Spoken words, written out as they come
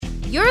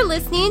You're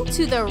listening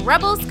to the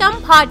Rebel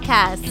Scum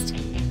Podcast.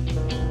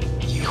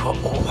 You are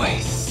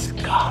always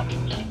scum.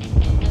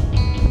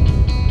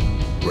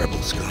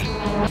 Rebel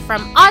Scum.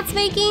 From odds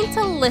making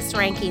to list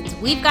rankings,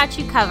 we've got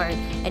you covered.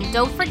 And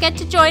don't forget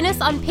to join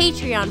us on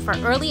Patreon for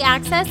early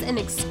access and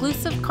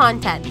exclusive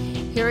content.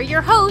 Here are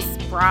your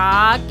hosts,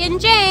 Brock and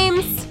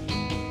James.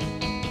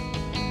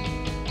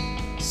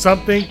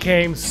 Something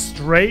came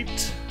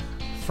straight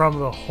from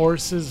the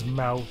horse's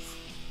mouth,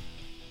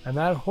 and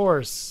that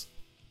horse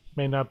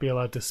may not be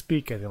allowed to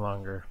speak any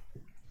longer.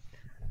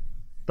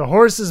 The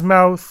horse's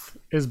mouth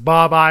is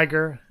Bob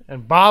Iger,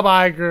 and Bob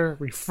Iger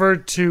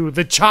referred to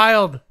the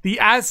child,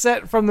 the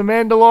asset from The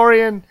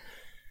Mandalorian,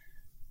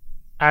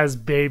 as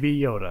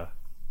Baby Yoda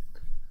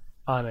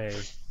on a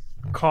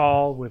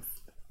call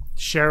with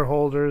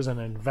shareholders and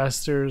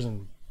investors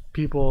and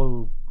people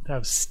who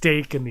have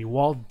stake in the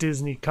Walt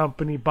Disney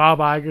Company. Bob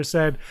Iger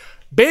said,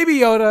 Baby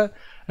Yoda,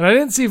 and I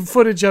didn't see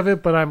footage of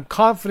it, but I'm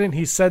confident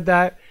he said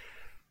that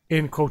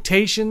in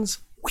quotations.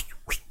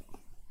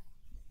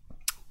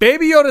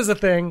 Baby Yoda is a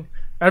thing.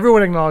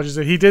 Everyone acknowledges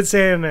it. He did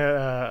say in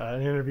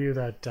an interview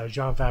that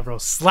Jon Favreau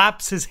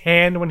slaps his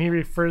hand when he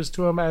refers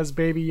to him as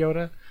Baby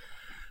Yoda,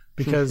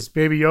 because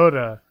Baby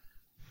Yoda,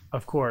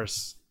 of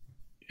course,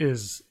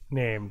 is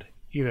named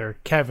either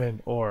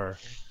Kevin or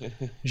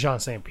Jean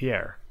St.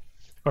 Pierre.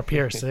 Or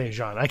Pierre St.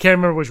 Jean. I can't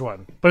remember which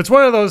one. But it's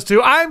one of those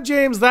two. I'm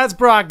James, that's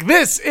Brock.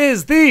 This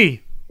is the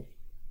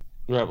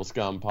Rebel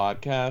Scum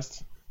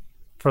Podcast.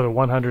 For the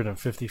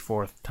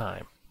 154th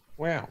time.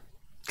 Wow.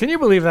 Can you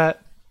believe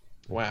that?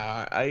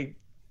 Wow. I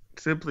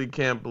simply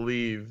can't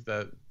believe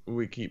that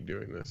we keep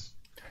doing this.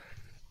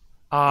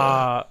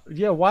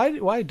 Yeah,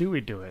 why do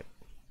we do it?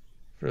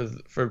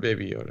 For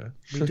Baby Yoda.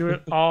 We do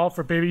it all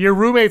for Baby. Your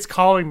roommate's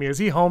calling me. Is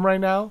he home right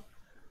now?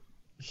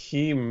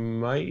 He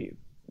might.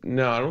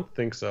 No, I don't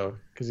think so.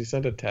 Because he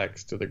sent a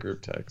text to the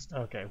group text.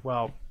 Okay,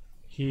 well,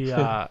 he's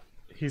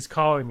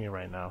calling me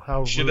right now. How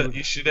rude.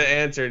 You should have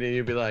answered and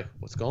you'd be like,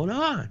 what's going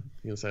on?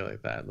 You'll say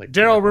like that. Like,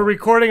 Daryl, we're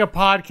recording a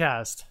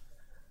podcast.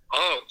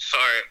 Oh,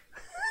 sorry.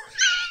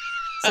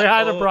 Say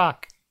hi to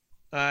Brock.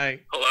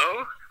 Hi.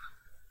 Hello?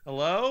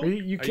 Hello?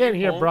 You can't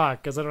hear home?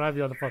 Brock because I don't have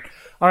you on the phone.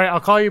 All right, I'll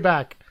call you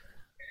back.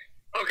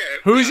 Okay.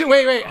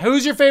 Wait.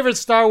 Who's your favorite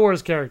Star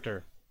Wars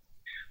character?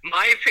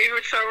 My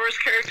favorite Star Wars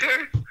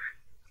character?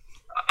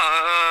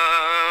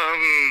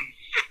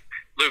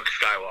 Luke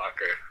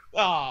Skywalker.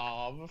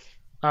 Oh.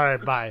 All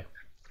right, bye.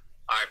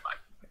 All right, bye.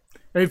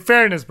 In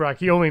fairness, Brock,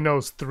 he only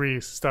knows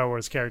 3 Star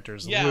Wars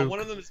characters. Yeah, Luke. One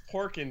of them is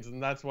Porkins,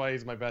 and that's why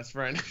he's my best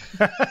friend.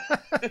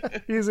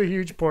 He's a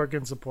huge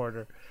Porkins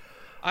supporter.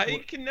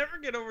 I can never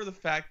get over the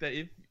fact that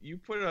if you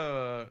put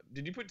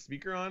did you put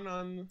speaker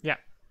on? Yeah.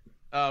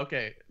 Oh,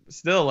 okay.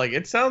 Still, like,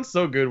 it sounds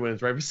so good when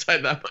it's right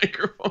beside that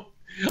microphone.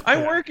 I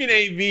work in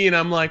AV, and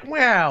I'm like,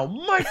 wow,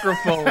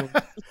 microphone.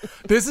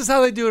 This is how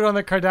they do it on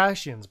the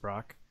Kardashians,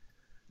 Brock.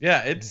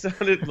 Yeah, it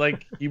sounded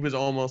like he was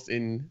almost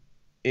in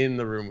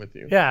the room with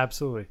you. Yeah,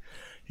 absolutely.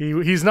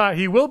 He's not.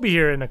 He will be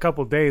here in a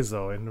couple of days,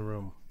 though, in the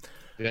room.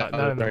 Yeah,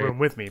 not in the room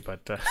with me,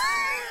 but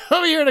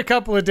he'll be here in a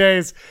couple of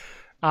days.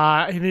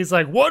 And he's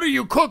like, "What are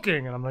you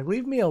cooking?" And I'm like,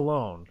 "Leave me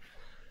alone."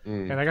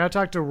 And I gotta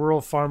talk to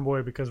Rural Farm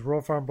Boy because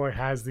Rural Farm Boy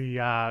has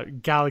the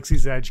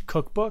Galaxy's Edge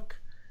cookbook.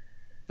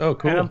 Oh,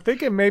 cool. And I'm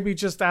thinking maybe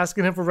just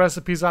asking him for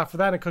recipes off of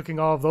that and cooking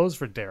all of those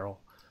for Daryl.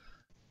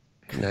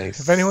 Nice.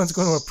 If anyone's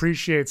going to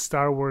appreciate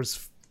Star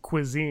Wars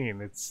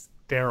cuisine, it's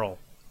Daryl.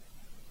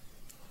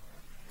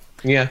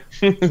 Yeah.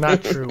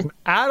 Not true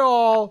at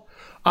all.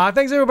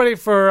 Thanks, everybody,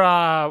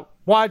 for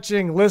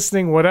watching,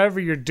 listening, whatever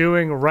you're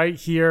doing right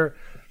here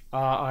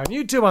on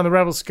YouTube on the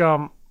Rebel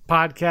Scum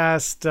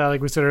Podcast.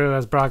 Like we said earlier,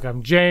 that's Brock.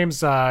 I'm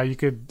James. You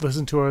could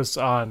listen to us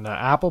on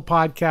Apple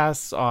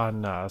Podcasts,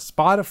 on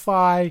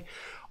Spotify,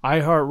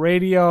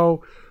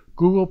 iHeartRadio,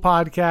 Google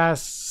Podcasts,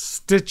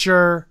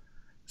 Stitcher,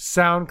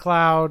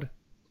 SoundCloud,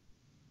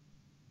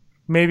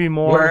 maybe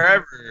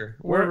more.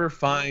 Wherever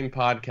fine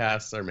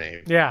podcasts are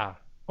made. Yeah,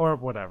 or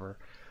whatever.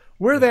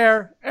 We're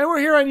there, and we're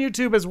here on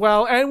YouTube as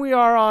well, and we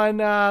are on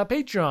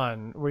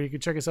Patreon, where you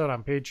can check us out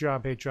on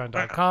Patreon,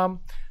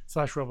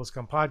 patreon.com/Rebel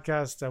Scum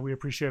Podcast. We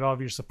appreciate all of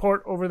your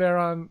support over there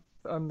on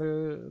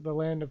the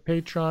land of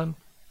Patreon.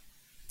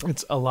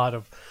 It's a lot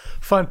of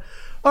fun.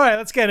 All right,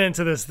 let's get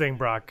into this thing,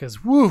 Brock,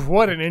 because woo,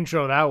 what an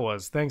intro that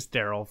was. Thanks,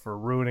 Daryl, for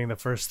ruining the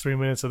first 3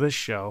 minutes of this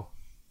show.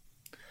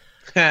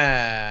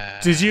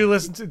 Did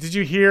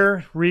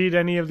you read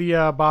any of the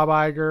Bob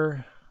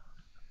Iger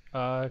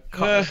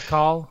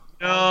call?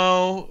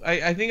 No,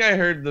 I think I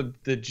heard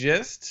the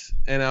gist,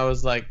 and I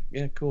was like,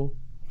 yeah, cool.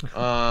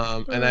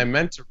 And I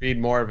meant to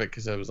read more of it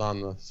because it was on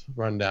the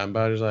rundown,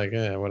 but I was like,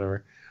 yeah,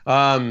 whatever.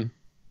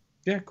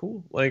 Yeah,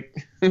 cool. Like,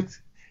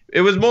 it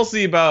was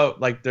mostly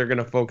about, like, they're going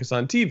to focus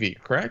on TV,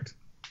 correct?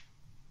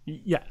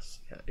 Yes.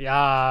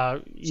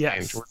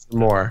 Yes.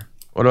 More.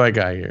 What do I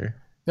got here?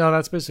 No,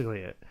 that's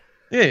basically it.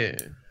 Yeah.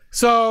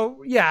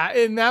 So, yeah,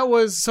 and that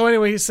was... So,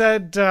 anyway, he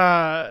said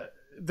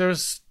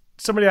there's...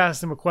 Somebody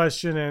asked him a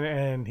question,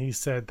 and he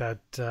said that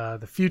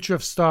the future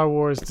of Star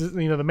Wars, The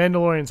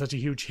Mandalorian is such a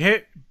huge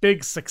hit,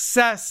 big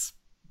success.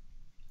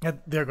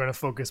 that they're going to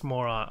focus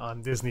more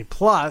on Disney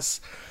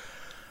Plus.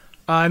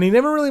 And he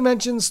never really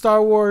mentioned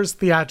Star Wars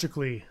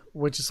theatrically,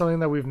 which is something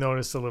that we've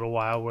noticed a little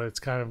while, where it's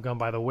kind of gone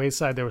by the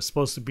wayside. There was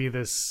supposed to be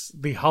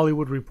the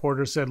Hollywood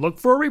Reporter said, look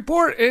for a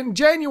report in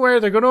January.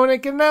 They're going to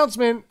make an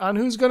announcement on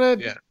who's going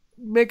to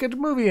make a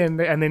movie. And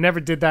they never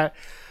did that.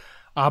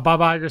 Bob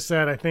Iger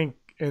said, I think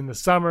in the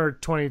summer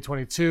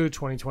 2022,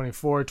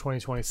 2024,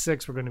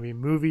 2026, we're going to be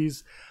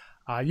movies.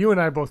 You and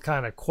I both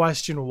kind of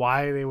question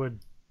why they would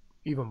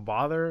even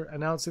bother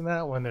announcing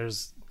that when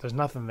there's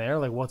nothing there.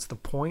 Like, what's the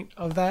point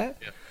of that?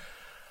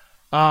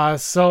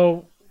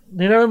 So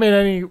he never made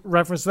any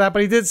reference to that,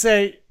 but he did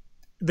say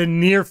the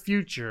near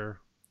future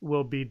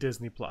will be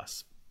Disney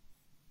Plus.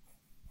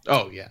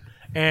 Oh yeah.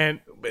 And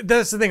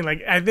that's the thing.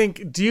 Like, I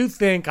think, do you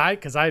think,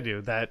 because I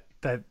do, that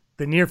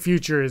the near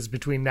future is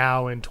between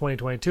now and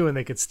 2022, and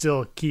they could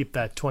still keep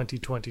that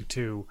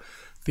 2022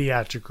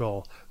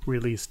 theatrical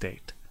release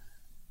date?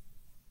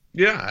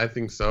 Yeah, I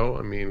think so.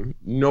 I mean,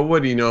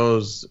 nobody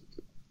knows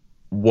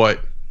what,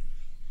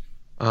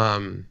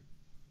 where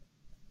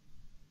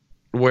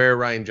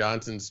Rian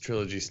Johnson's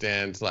trilogy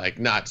stands. Like,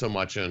 not so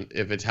much on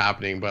if it's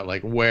happening, but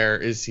like, where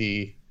is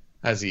he?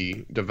 Has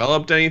he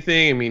developed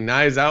anything? I mean,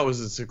 Knives Out was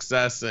a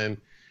success, and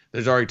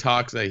there's already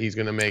talks that he's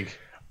going to make.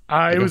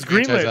 It was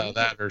greenlit out of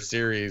that or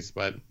series,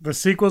 but the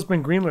sequel's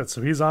been greenlit,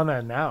 so he's on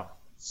that now.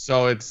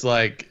 So it's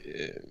like,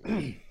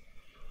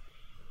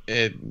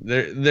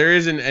 there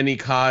isn't any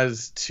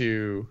cause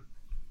to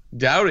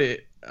doubt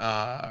it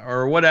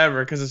or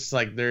whatever, because it's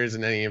like there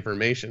isn't any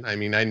information. I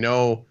mean, I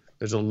know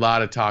there's a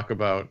lot of talk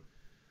about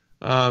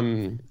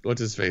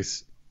what's his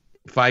face,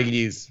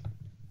 Feige's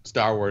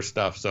Star Wars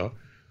stuff. So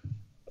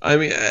I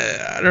mean,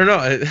 I don't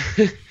know.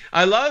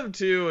 I love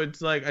to.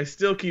 It's like I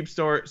still keep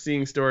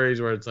seeing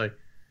stories where it's like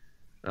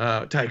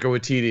Taika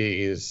Waititi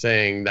is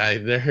saying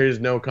that there is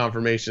no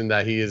confirmation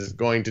that he is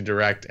going to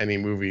direct any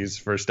movies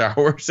for Star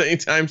Wars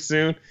anytime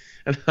soon.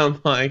 And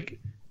I'm like,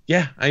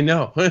 yeah, I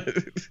know.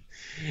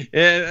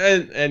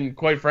 and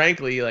quite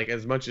frankly, like,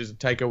 as much as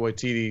Taika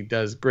Waititi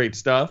does great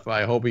stuff,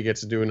 I hope he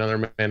gets to do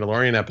another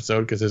Mandalorian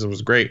episode, because this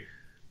was great.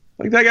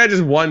 Like, that guy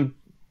just won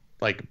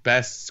like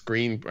best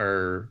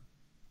adapted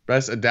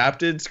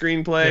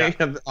screenplay at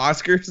the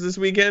Oscars this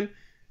weekend.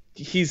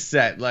 He's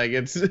set. Like,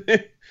 it's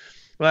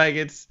like,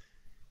 it's,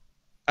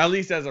 at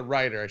least as a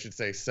writer, I should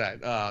say,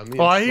 set.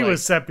 Well, he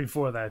was set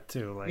before that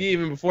too. Like,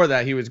 even before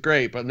that, he was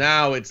great, but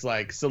now it's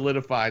like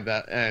solidified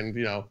that, and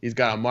he's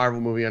got a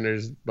Marvel movie under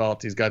his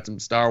belt. He's got some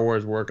Star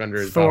Wars work under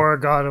his belt. Thor: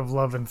 God of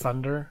Love and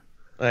Thunder.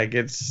 Like,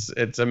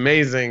 it's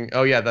amazing.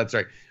 Oh yeah, that's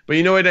right. But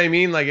you know what I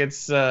mean? Like,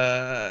 it's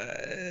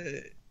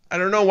I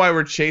don't know why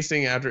we're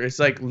chasing after. It's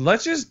like,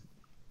 let's just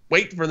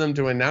wait for them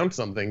to announce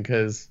something,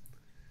 because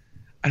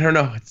I don't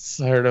know. It's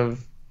sort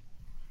of.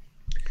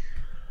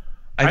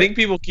 I think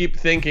people keep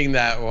thinking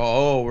that,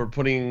 we're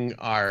putting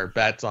our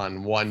bets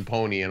on one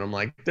pony, and I'm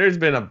like, there's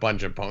been a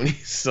bunch of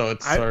ponies, so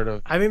it's sort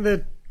of. I think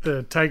that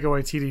the Taika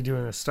Waititi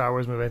doing a Star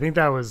Wars movie, I think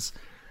that was,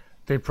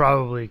 they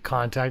probably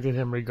contacted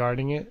him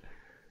regarding it.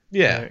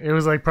 Yeah, it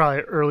was like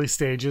probably early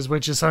stages,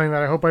 which is something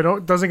that I hope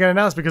doesn't get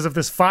announced, because if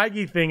this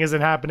Feige thing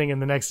isn't happening in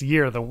the next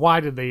year, then why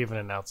did they even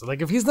announce it?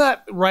 Like, if he's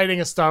not writing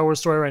a Star Wars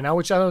story right now,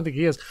 which I don't think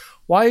he is,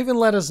 why even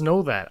let us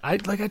know that? I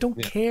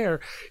don't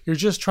care. You're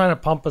just trying to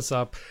pump us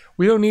up.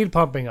 We don't need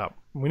pumping up.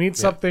 We need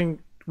something.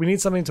 We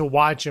need something to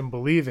watch and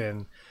believe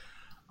in,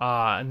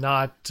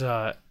 not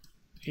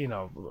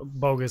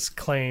bogus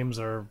claims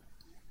or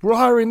we're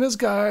hiring this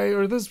guy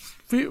or this,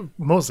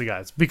 mostly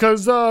guys,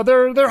 because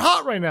they're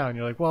hot right now, and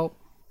you're like, well,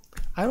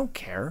 I don't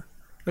care.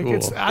 Like, cool.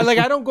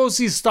 I don't go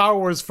see Star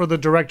Wars for the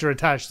director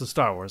attached to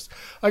Star Wars.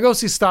 I go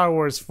see Star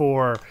Wars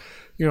for,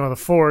 the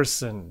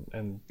Force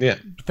and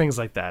things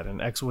like that,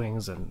 and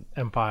X-Wings and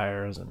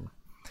Empires and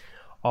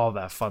all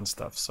that fun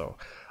stuff. So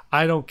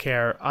I don't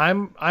care.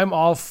 I'm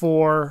all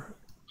for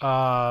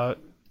Star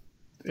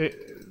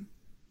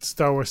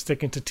Wars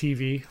sticking to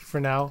TV for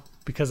now,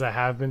 because I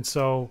have been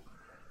so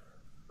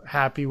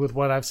happy with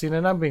what I've seen,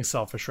 and I'm being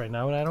selfish right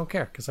now, and I don't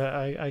care, because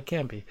I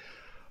can be.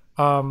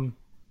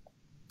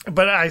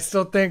 But I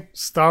still think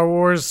Star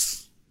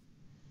Wars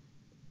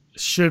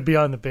should be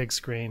on the big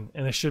screen,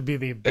 and it should be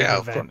the big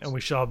event, and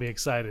we should all be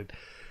excited.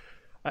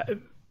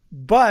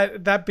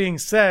 But that being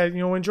said,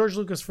 when George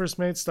Lucas first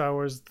made Star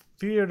Wars,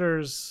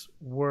 theaters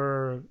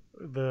were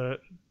the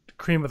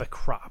cream of the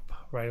crop,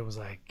 right? It was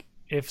like,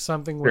 if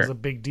something was a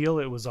big deal,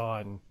 it was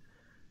in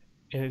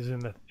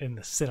the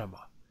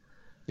cinema.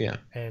 Yeah,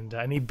 and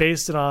he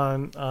based it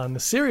on the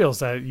serials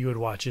that you would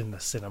watch in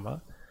the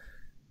cinema.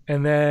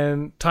 And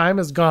then time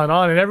has gone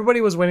on, and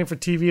everybody was waiting for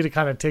TV to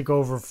kind of take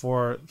over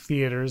for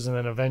theaters, and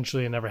then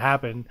eventually it never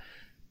happened.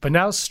 But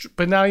now,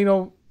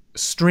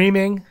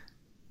 streaming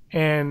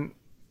and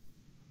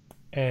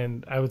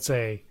I would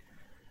say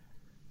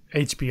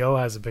HBO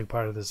has a big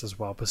part of this as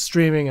well. But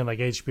streaming and like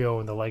HBO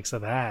and the likes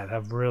of that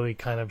have really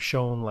kind of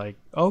shown like,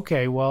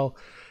 okay, well,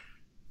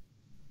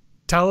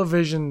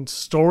 television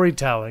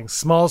storytelling,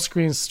 small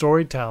screen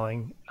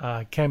storytelling,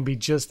 can be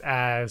just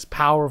as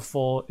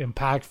powerful,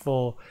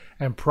 impactful,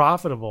 and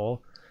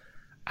profitable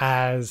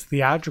as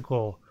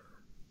theatrical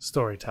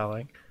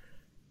storytelling.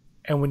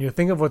 And when you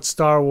think of what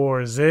Star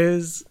Wars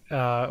is,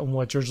 and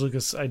what George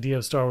Lucas' idea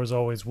of Star Wars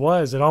always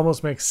was, it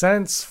almost makes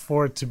sense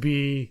for it to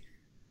be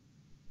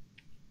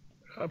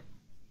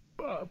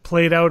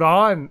played out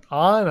on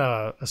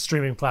a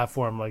streaming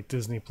platform like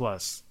Disney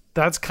Plus.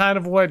 That's kind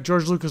of what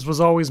George Lucas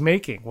was always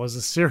making, was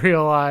a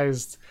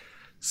serialized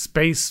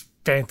space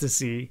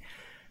fantasy.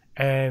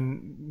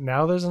 And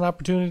now there's an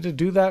opportunity to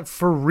do that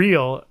for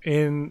real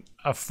in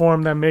a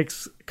form that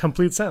makes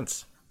complete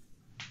sense.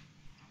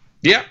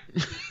 Yeah.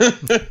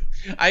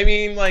 I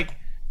mean, like,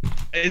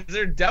 is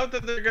there doubt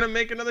that they're going to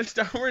make another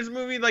Star Wars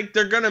movie? Like,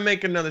 they're going to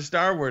make another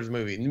Star Wars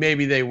movie.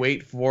 Maybe they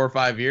wait 4 or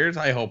 5 years.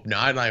 I hope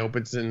not. I hope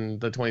it's in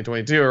the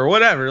 2022 or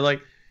whatever.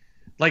 Like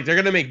they're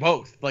going to make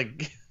both.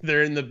 Like,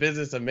 they're in the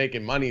business of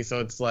making money. So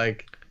it's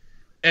like,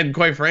 and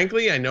quite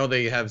frankly, I know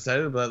they have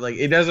said it, but like,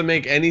 it doesn't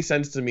make any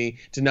sense to me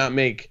to not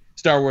make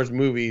Star Wars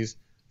movies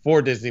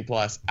for Disney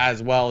Plus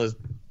as well as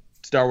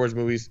Star Wars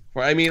movies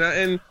for, I mean,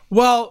 and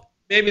well,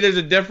 maybe there's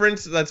a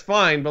difference. That's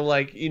fine. But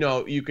like, you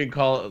know, you could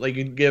call it, like,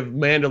 you give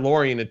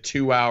Mandalorian a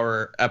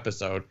 2-hour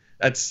episode.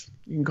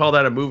 You can call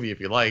that a movie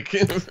if you like.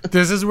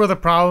 This is where the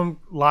problem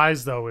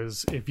lies, though,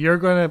 is if they're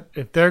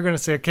gonna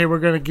say, okay, we're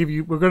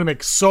gonna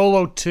make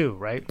Solo 2,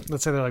 right?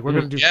 Let's say they're like, we're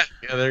gonna do, yeah,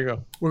 there you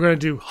go. we're gonna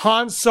do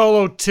Han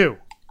Solo 2.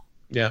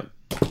 Yeah.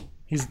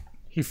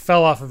 He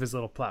fell off of his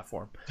little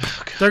platform.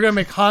 They're gonna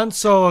make Han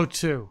Solo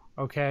 2,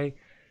 okay?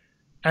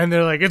 And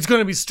they're like, it's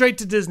gonna be straight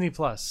to Disney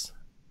Plus.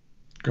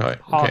 Right.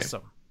 Okay.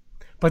 Awesome.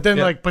 But then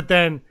Yeah. but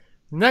then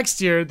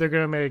next year they're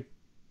gonna make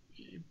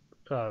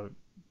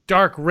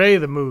Dark Ray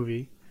the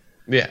movie.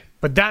 Yeah.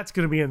 But that's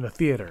going to be in the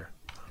theater.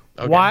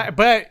 Okay. Why?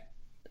 But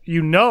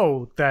you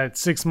know that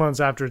 6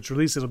 months after its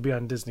release, it'll be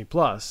on Disney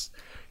Plus.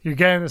 You're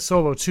getting the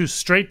Solo 2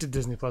 straight to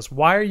Disney Plus.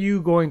 Why are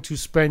you going to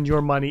spend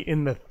your money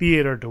in the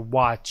theater to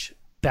watch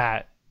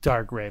that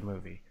Dark Ray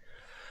movie?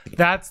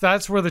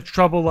 That's where the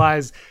trouble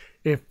lies.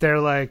 If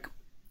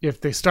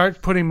they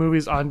start putting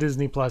movies on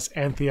Disney Plus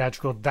and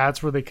theatrical,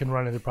 that's where they can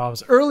run into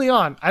problems. Early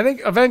on, I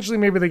think eventually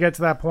maybe they get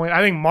to that point.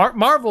 I think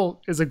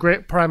Marvel is a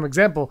great prime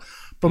example,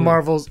 but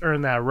Marvel's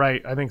earned that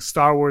right. I think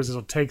Star Wars,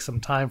 it'll take some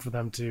time for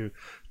them to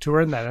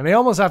earn that. And they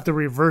almost have to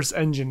reverse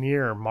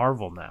engineer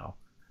Marvel now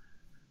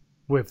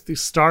with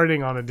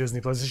starting on a Disney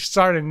Plus. They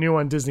started new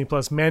on Disney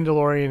Plus.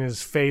 Mandalorian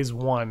is phase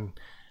 1,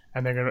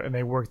 and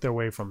they work their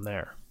way from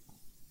there.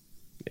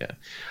 Yeah.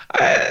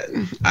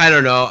 I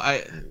don't know.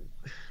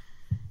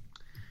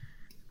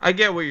 I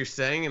get what you're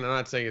saying, and I'm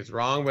not saying it's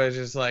wrong, but it's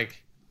just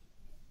like,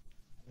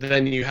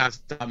 then you have to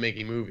stop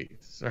making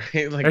movies,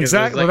 right? Like,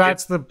 exactly. Like,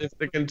 if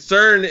the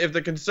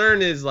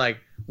concern is like,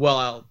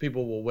 well,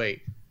 people will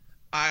wait.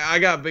 I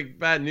got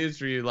bad news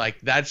for you. Like,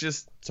 that's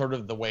just sort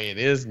of the way it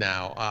is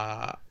now.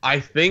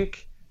 I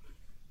think,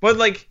 but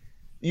like,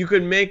 you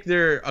could make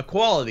there a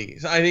quality.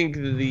 So I think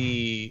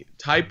the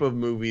type of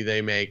movie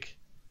they make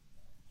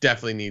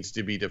definitely needs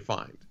to be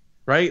defined,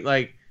 right?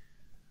 Like,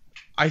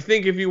 I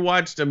think if you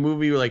watched a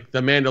movie like The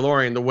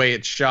Mandalorian, the way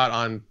it's shot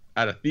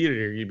at a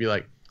theater, you'd be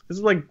like, this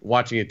is like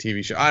watching a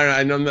TV show.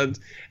 I know that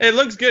it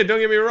looks good, don't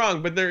get me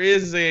wrong, but there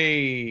is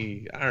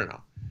there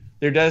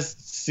does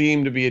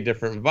seem to be a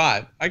different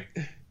vibe.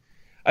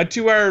 A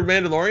 2-hour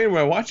Mandalorian, would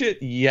I watch it?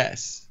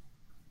 Yes.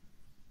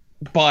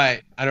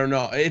 But I don't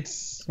know.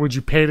 Would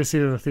you pay to see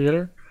it in the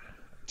theater?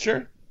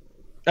 Sure.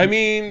 I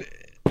mean,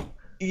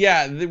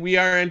 yeah, we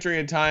are entering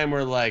a time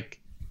where like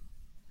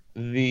a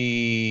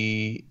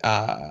movie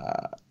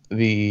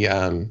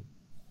on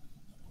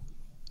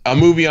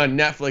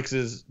Netflix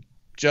is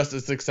just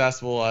as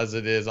successful as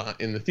it is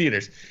in the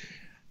theaters.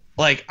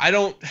 Like, I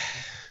don't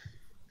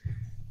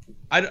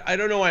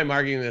know why I'm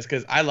arguing this,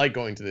 because I like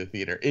going to the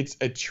theater. It's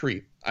a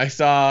treat. I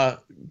saw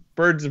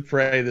Birds of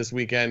Prey last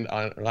weekend,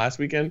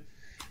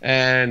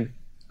 and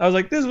I was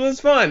like, this was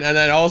fun. And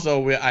then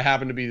also I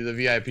happened to be the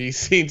VIP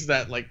seats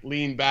that like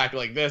lean back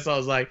like this. I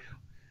was like,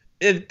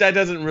 that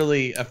doesn't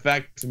really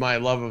affect my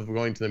love of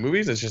going to the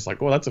movies. It's just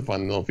like, well, that's a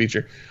fun little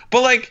feature.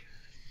 But like,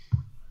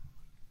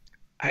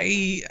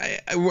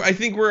 I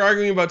think we're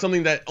arguing about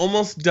something that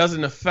almost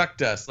doesn't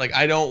affect us. Like,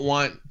 I don't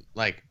want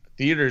like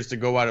theaters to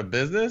go out of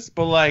business,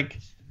 but like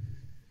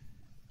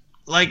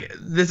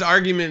this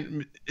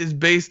argument is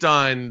based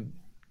on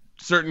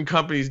certain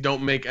companies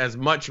don't make as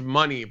much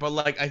money. But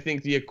like, I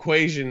think the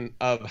equation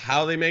of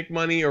how they make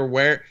money or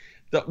where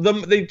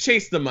they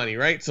chase the money,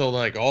 right? So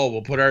like, oh,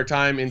 we'll put our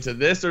time into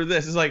this or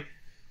this. It's like,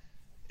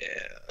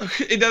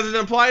 it doesn't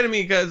apply to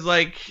me, because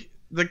like,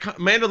 the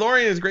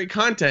Mandalorian is great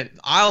content.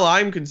 All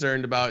I'm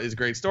concerned about is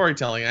great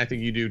storytelling. I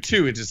think you do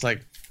too. It's just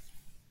like,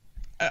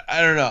 I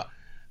don't know.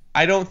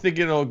 I don't think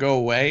it'll go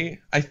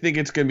away. I think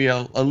it's going to be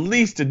at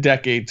least a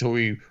decade till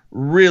we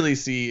really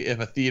see if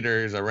a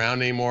theater is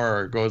around anymore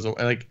or goes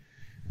away. Like,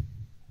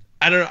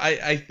 I don't know.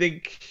 I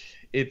think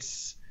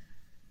it's,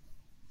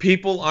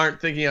 people aren't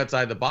thinking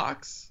outside the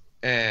box.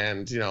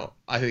 And, you know,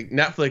 I think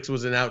Netflix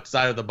was an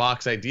outside of the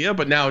box idea,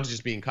 but now it's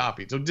just being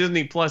copied. So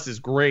Disney Plus is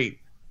great,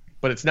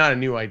 but it's not a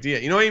new idea.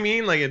 You know what I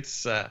mean? Like,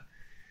 it's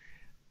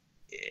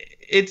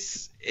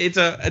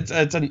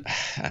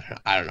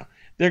I don't know.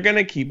 They're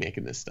gonna keep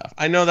making this stuff.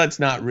 I know that's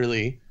not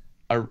really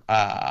an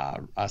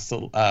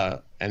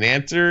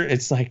answer.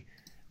 It's like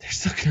they're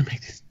still gonna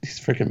make these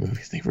freaking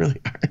movies. They really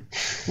are.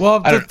 Well,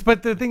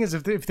 but the thing is,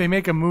 if they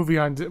make a movie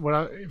on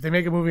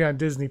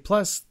Disney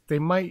Plus, there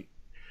might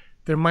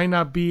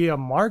not be a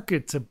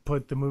market to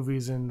put the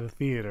movies in the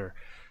theater,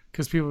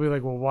 because people will be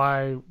like, well,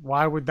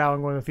 why would that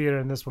one go in the theater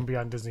and this one be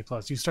on Disney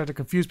Plus? You start to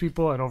confuse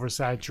people and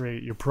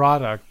oversaturate your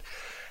product.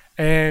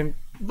 And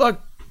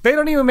look, they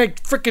don't even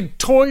make freaking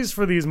toys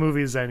for these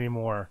movies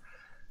anymore.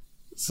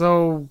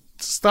 So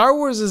Star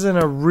Wars is in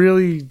a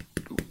really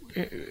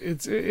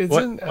it's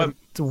a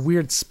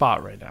weird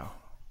spot right now.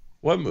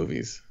 What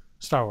movies?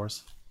 Star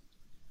Wars.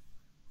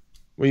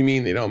 What do you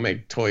mean they don't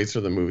make toys for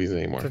the movies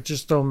anymore? They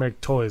just don't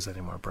make toys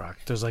anymore, Brock.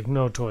 There's like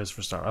no toys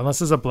for Star Wars.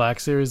 Unless it's a Black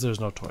Series, there's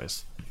no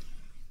toys.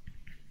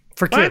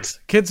 For kids.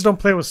 What? Kids don't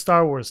play with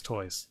Star Wars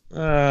toys. Okay.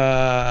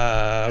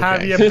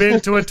 Have you been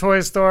to a toy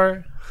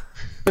store?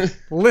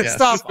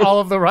 List off all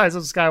of the Rise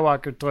of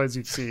Skywalker toys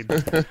you've seen.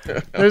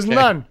 There's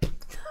none.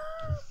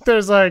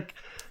 There's like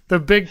the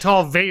big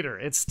tall Vader.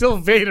 It's still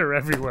Vader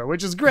everywhere,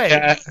 which is great.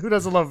 Yeah. Who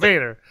doesn't love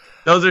Vader?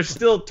 Those are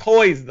still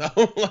toys,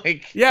 though.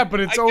 Like, yeah, but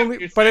it's I get what only,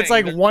 you're but it's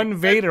saying, like but- one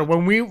Vader.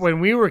 When we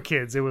were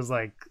kids, it was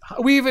like,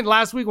 we even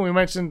last week when we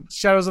mentioned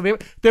Shadows of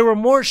the, there were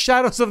more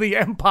Shadows of the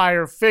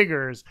Empire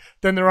figures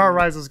than there are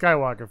Rise of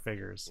Skywalker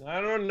figures.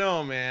 I don't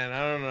know, man.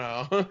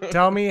 I don't know.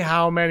 Tell me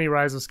how many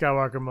Rise of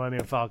Skywalker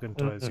Millennium Falcon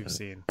toys you've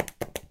seen.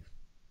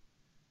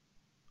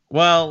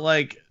 Well,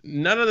 like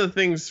none of the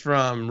things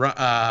from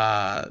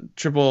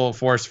Triple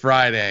Force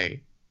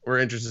Friday were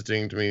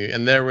interesting to me,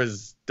 and there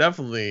was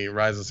definitely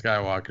Rise of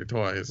Skywalker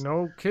toys.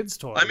 No kids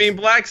toys. I mean,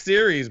 Black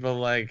Series, but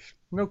like,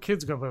 no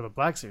kids gonna play with the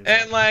Black Series.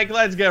 and like,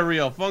 let's get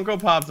real. Funko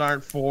Pops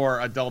aren't for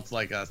adults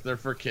like us; they're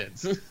for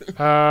kids.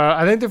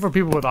 I think they're for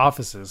people with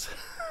offices.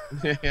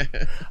 I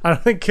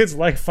don't think kids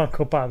like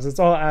Funko Pops. It's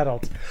all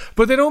adults.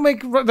 But they don't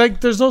make, like,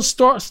 there's no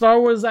Star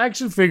Wars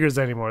action figures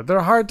anymore.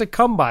 They're hard to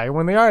come by.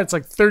 When they are, it's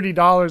like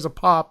 $30 a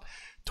pop,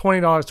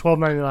 $20,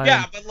 $12.99.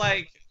 Yeah, but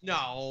like,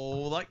 no,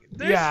 like,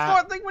 there's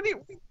Yeah. like, what do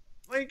you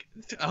like?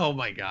 Oh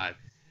my god,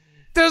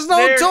 There's no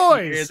They're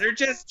toys. here. They're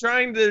just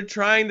trying to.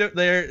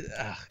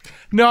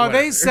 No, whatever.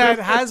 they said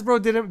Hasbro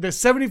didn't. The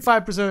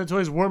 75% of the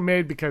toys weren't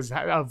made because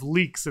of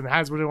leaks, and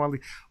Hasbro didn't want to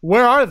leak.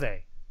 Where are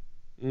they?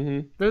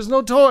 Mm-hmm. There's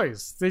no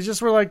toys. They just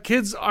were like,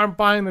 kids aren't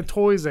buying the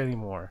toys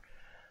anymore.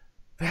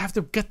 They have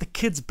to get the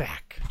kids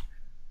back.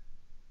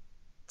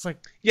 It's like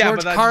Yeah,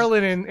 but George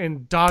Carlin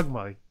in Dogma.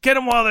 Like, get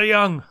them while they're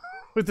young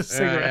with the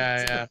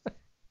cigarettes. Yeah.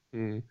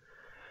 Mm.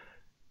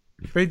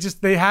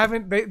 They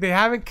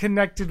haven't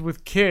connected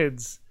with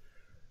kids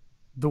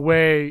the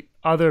way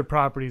other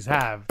properties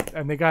have,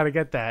 and they got to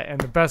get that.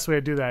 And the best way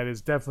to do that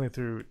is definitely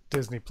through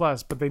Disney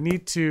Plus. But they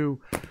need to,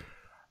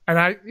 and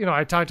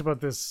I talked about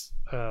this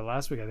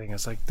last week. I think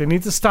it's like they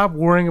need to stop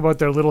worrying about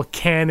their little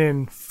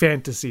canon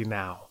fantasy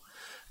now,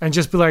 and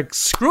just be like,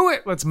 screw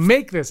it, let's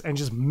make this and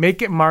just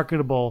make it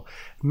marketable,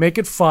 make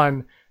it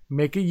fun,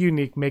 make it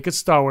unique, make it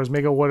Star Wars,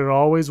 make it what it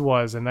always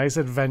was, a nice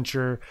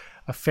adventure,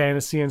 a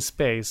fantasy in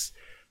space.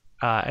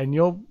 And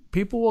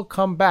people will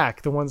come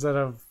back. The ones that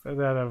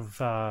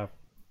have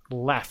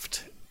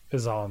left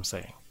is all I'm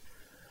saying.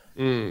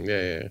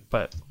 Yeah.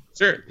 But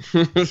Sure.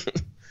 you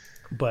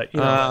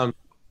know,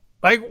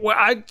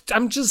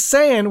 I'm just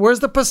saying.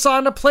 Where's the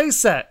Pisana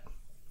playset?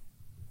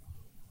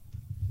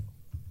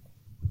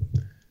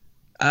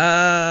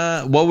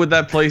 What would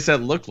that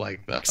playset look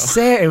like though?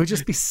 Sand. It would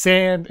just be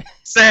sand.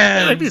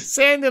 Sand. It'd be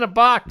sand in a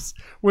box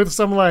with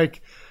some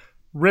like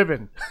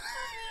ribbon.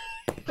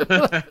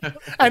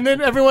 And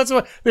then every once in a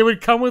while they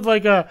would come with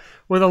a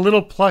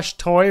little plush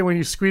toy. When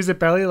you squeeze it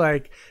belly,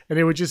 and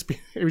it would just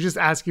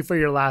ask you for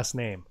your last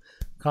name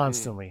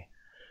constantly.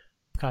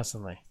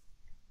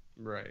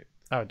 Right.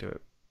 I would do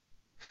it.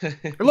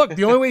 Look,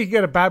 the only way you can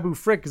get a Babu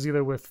Frick is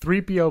either with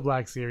 3PO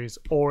Black Series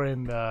or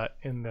in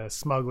the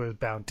Smuggler's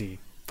Bounty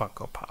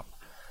Funko Pop.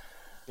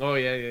 Oh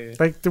yeah.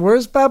 Like,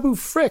 where's Babu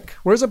Frick?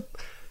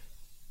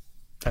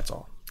 That's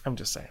all. I'm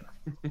just saying.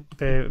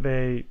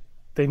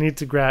 They need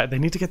to get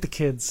the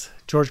kids.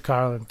 George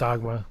Carlin,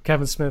 Dogma,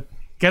 Kevin Smith.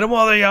 Get them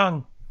while they're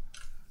young.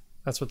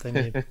 That's what they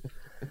need.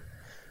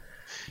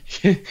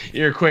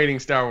 You're equating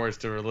Star Wars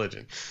to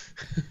religion.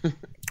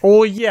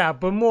 Oh yeah,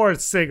 but more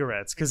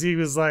cigarettes, because he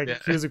was like, Yeah.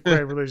 he was a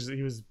great religious.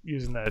 He was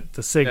using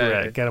the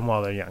cigarette. Yeah. Get them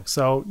while they're young.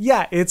 So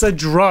yeah, it's a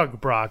drug,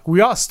 Brock.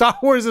 Star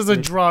Wars is a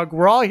drug.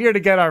 We're all here to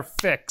get our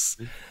fix.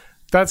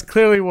 That's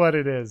clearly what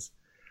it is.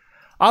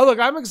 Oh look,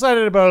 I'm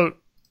excited about.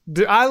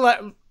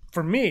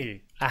 For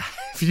me,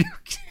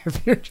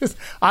 if you're just,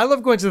 I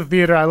love going to the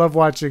theater. I love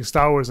watching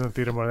Star Wars in the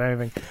theater more than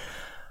anything.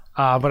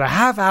 But a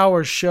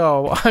half-hour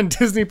show on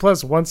Disney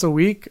Plus once a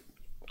week,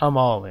 I'm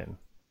all in.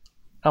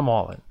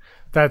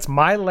 That's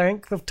my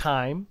length of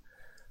time.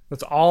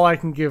 That's all I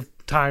can give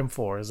time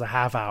for is a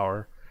half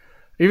hour.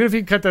 Even if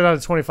you cut that down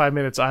to 25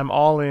 minutes, I'm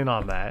all in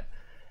on that.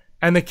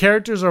 And the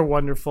characters are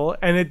wonderful.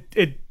 And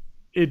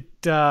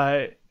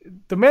The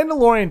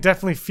Mandalorian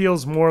definitely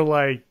feels more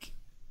like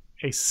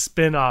a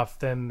spin-off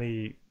than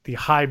the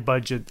high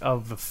budget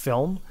of the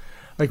film.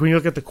 Like when you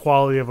look at the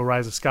quality of A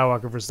Rise of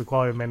Skywalker versus the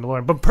quality of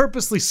Mandalorian, but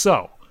purposely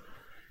so.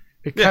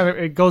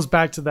 It goes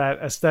back to that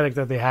aesthetic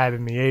that they had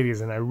in the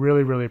 80s, and I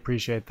really, really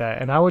appreciate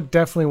that. And I would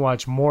definitely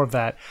watch more of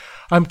that.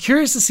 I'm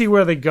curious to see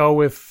where they go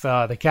with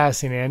the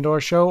Cassian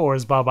Andor show, or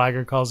as Bob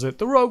Iger calls it,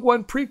 the Rogue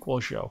One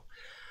prequel show.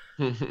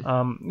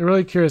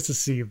 Really curious to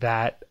see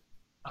that,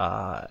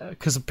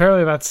 because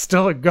apparently that's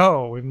still a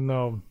go, even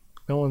though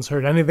no one's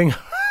heard anything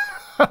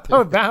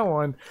about that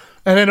one.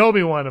 And then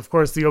Obi-Wan, of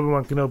course, the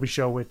Obi-Wan Kenobi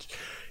show, which,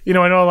 I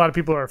know a lot of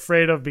people are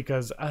afraid of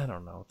because, I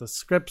don't know, the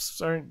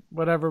scripts aren't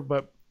whatever,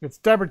 but it's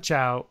Deborah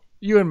Chow,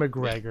 Ewan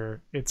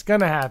McGregor. Yeah. It's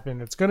going to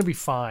happen. It's going to be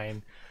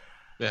fine.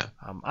 Yeah.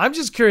 I'm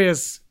just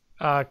curious,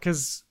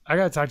 because I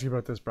got to talk to you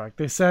about this, Brock.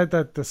 They said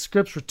that the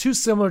scripts were too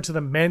similar to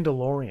The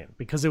Mandalorian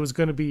because it was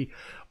going to be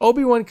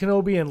Obi-Wan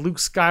Kenobi and Luke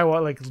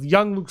Skywalker, like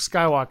young Luke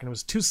Skywalker, and it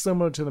was too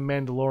similar to The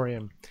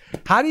Mandalorian.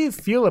 How do you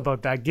feel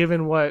about that,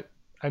 given what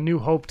A New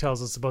Hope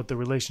tells us about the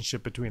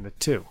relationship between the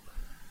two?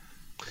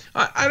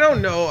 I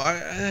don't know.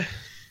 I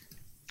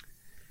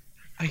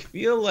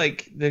feel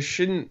like there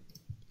shouldn't...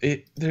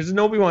 there's an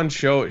Obi-Wan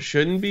show. It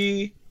shouldn't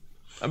be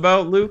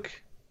about Luke.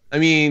 I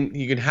mean,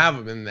 you can have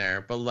him in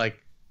there, but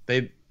like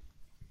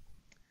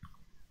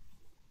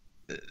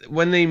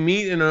when they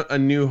meet in A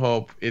New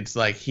Hope, it's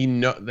like he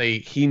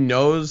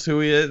knows who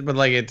he is, but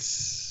like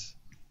it's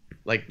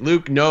like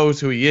Luke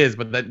knows who he is,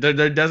 but that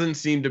there doesn't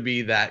seem to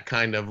be that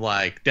kind of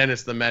like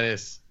Dennis the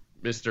Menace,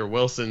 Mr.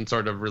 Wilson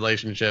sort of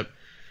relationship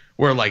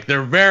where like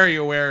they're very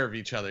aware of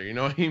each other. You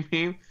know what I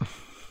mean?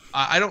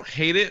 I don't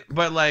hate it,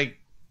 but like.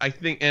 I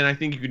think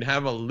you can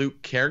have a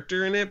Luke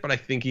character in it, but I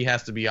think he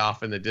has to be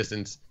off in the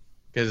distance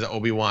because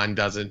Obi-Wan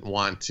doesn't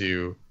want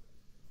to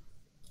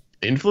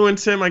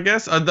influence him, I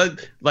guess.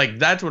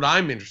 That's what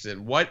I'm interested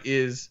in. What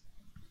is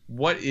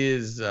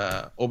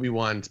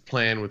Obi-Wan's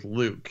plan with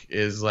Luke?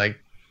 Is like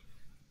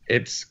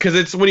it's because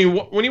it's when you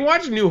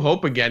watch New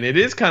Hope again, it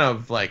is kind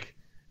of like,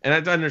 and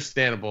it's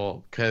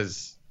understandable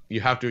because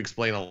you have to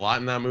explain a lot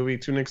in that movie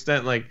to an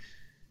extent. Like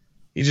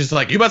he's just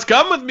like, you must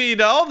come with me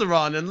to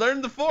Alderaan and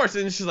learn the Force,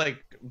 and it's just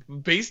like.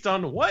 Based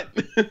on what?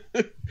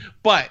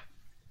 But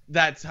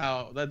that's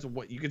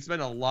what you could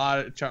spend a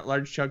large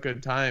chunk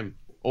of time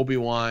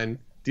Obi-Wan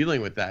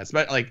dealing with that. It's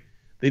about like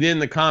they did in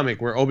the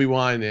comic where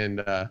Obi-Wan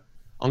and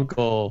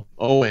Uncle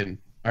Owen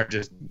are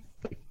just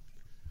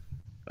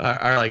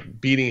are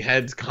like beating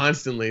heads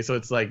constantly. So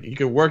it's like you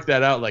could work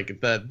that out. Like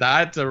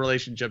that's a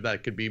relationship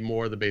that could be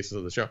more the basis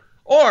of the show,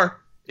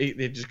 or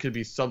it just could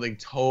be something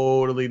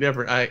totally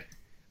different.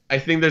 I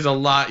think there's a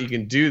lot you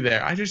can do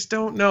there. I just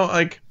don't know.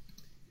 Like.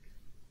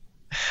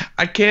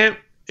 I can't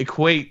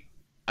equate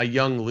a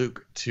young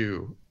Luke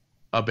to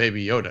a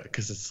baby Yoda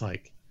because it's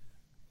like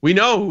we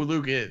know who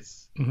Luke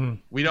is. Mm-hmm.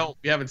 We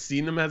haven't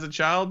seen him as a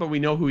child, but we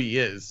know who he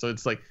is. So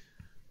it's like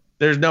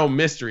there's no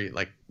mystery.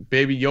 Like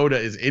baby Yoda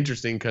is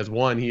interesting because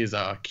one, he is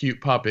a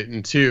cute puppet,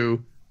 and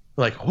two,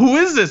 like who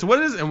is this?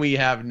 What is? And we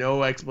have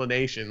no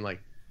explanation.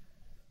 Like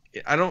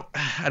I don't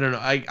know.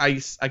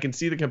 I can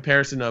see the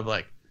comparison of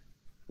like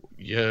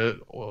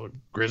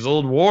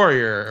grizzled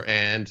warrior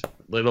and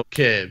little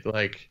kid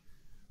like.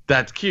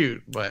 That's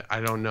cute, but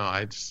I don't know.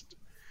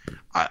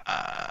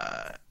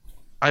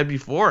 I'd be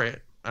for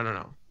it. I don't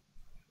know.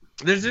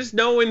 There's just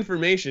no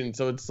information,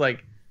 so it's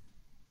like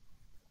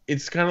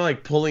it's kind of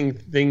like pulling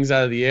things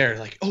out of the air.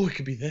 Like, oh, it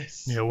could be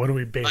this. Yeah, what are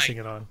we basing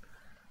it on?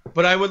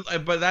 But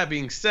that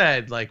being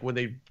said, like when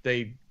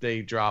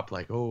they drop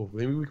like, oh,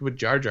 maybe we could put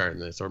Jar Jar in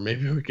this, or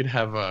maybe we could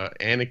have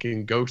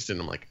Anakin Ghost in.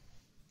 I'm like,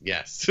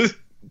 yes,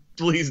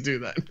 please do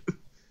that.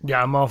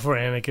 Yeah, I'm all for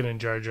Anakin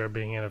and Jar Jar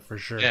being in it for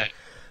sure. Yeah.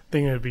 I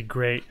think it would be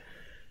great.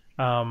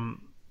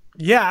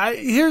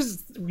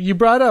 You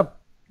brought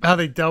up how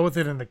they dealt with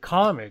it in the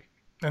comic,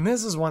 and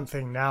this is one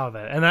thing now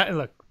that, and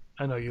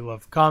I know you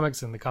love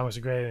comics and the comics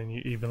are great, and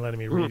you've been letting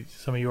me read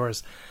some of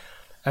yours,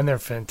 and they're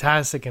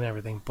fantastic and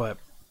everything. But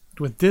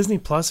with Disney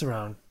Plus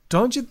around,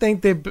 don't you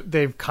think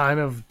they've kind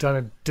of done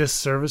a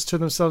disservice to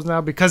themselves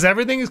now because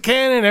everything is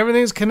canon,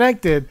 everything is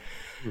connected?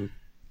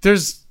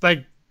 There's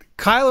like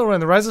Kylo Ren,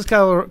 the Rise of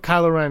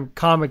Kylo Ren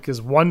comic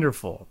is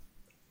wonderful.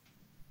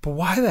 But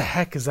why the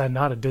heck is that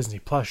not a Disney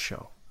Plus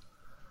show?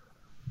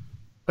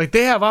 Like,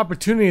 they have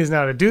opportunities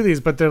now to do these,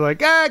 but they're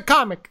like,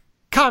 comic.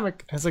 And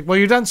it's like, well,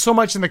 you've done so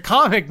much in the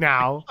comic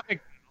now.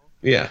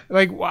 Yeah.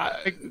 Like,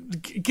 why?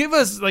 Give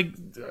us, like,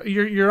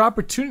 your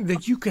opportunity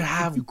that you could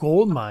have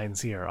gold mines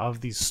here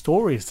of these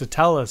stories to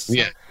tell us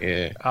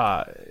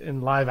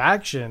in live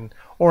action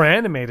or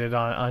animated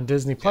on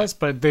Disney Plus.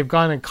 But they've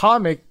gone in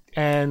comic,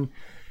 and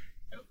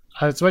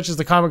as much as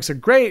the comics are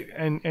great,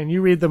 and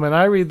you read them and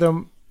I read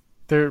them,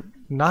 they're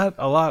not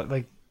a lot.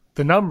 Like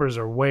the numbers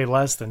are way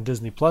less than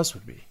Disney Plus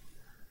would be.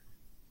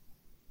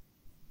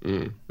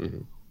 Mm-hmm.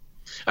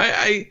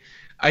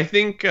 I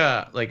think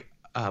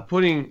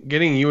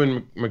getting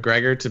Ewan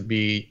McGregor to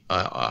be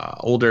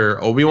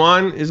older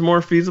Obi-Wan is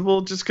more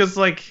feasible, just because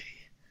like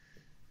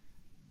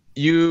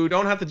you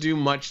don't have to do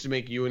much to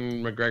make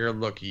Ewan McGregor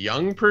look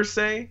young per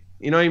se.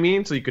 You know what I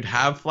mean? So you could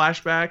have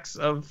flashbacks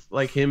of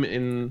like him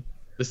in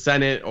the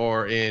Senate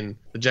or in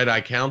the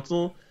Jedi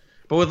Council,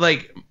 but with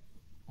like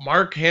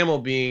Mark Hamill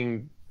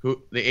being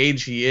the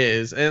age he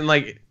is, and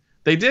like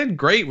they did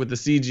great with the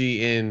CG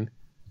in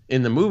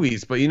the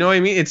movies, but you know what I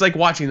mean? It's like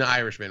watching The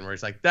Irishman, where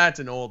it's like that's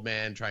an old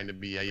man trying to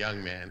be a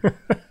young man.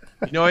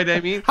 You know what I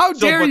mean? How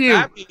dare you?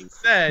 That being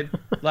said,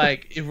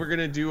 like if we're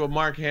gonna do a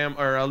Mark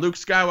Hamill or a Luke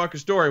Skywalker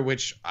story,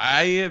 which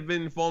I have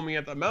been foaming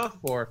at the mouth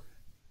for,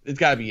 it's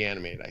got to be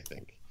animated, I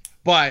think.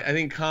 But I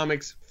think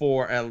comics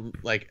for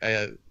like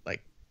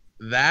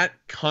that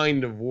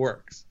kind of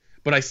works.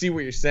 But I see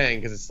what you're saying,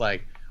 because it's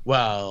like,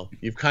 well,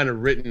 you've kind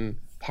of written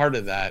part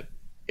of that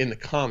in the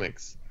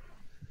comics.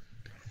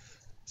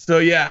 So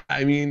yeah,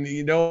 I mean,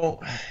 you don't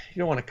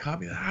want to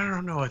copy that. I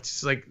don't know. It's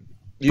just like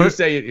you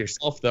say it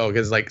yourself though,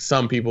 because like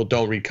some people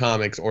don't read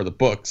comics or the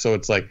book, so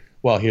it's like,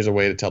 well, here's a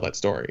way to tell that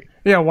story.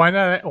 Yeah, why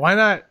not? Why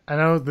not? I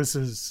know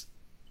this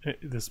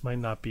might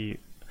not be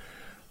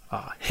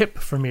hip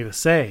for me to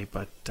say,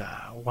 but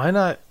why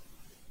not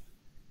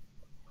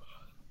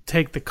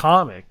take the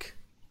comic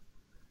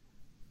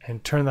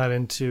and turn that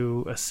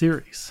into a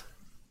series?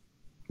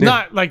 Yeah.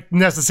 Not like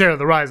necessarily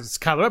The Rise of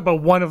Skywalker, but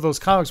one of those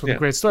comics with a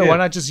great story. Why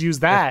not just use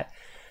that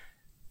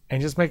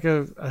and just make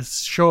a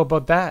show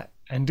about that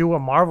and do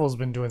what Marvel's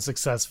been doing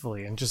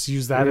successfully and just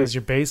use that as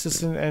your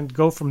basis and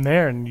go from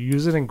there and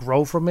use it and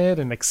grow from it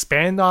and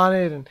expand on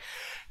it and,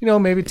 you know,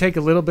 maybe take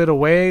a little bit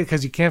away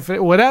because you can't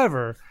fit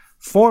whatever,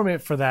 form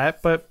it for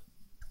that. But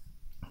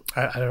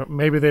I don't,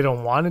 maybe they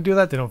don't want to do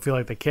that. They don't feel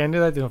like they can do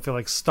that. They don't feel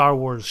like Star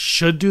Wars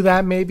should do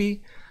that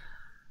maybe.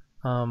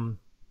 I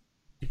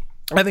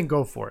think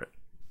go for it.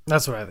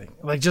 That's what I think.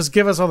 Like, just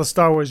give us all the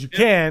Star Wars you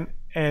can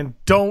and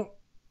don't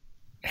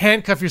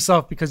handcuff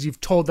yourself because you've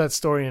told that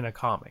story in a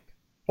comic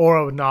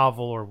or a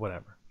novel or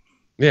whatever.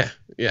 Yeah.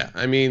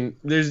 I mean,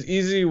 there's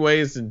easy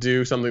ways to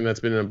do something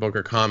that's been in a book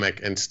or comic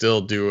and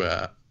still do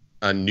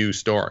a new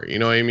story. You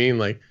know what I mean?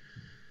 Like,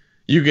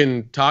 you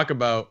can talk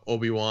about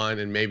Obi-Wan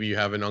and maybe you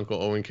have an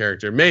Uncle Owen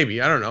character.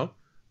 Maybe, I don't know.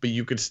 But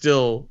you could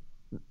still,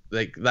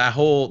 like,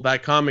 that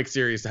comic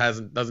series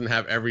doesn't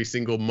have every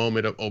single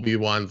moment of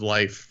Obi-Wan's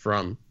life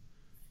from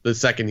the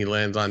second he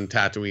lands on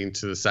Tatooine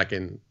to the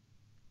second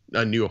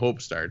A New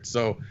Hope starts.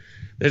 So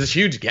there's a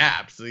huge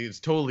gap. So it's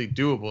totally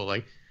doable.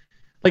 Like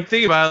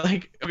think about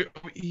it,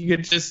 like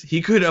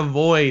he could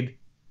avoid.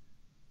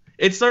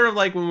 It's sort of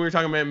like when we were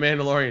talking about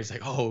Mandalorian. It's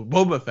like, oh,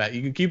 Boba Fett.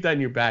 You can keep that in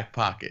your back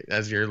pocket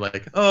as you're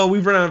like, oh,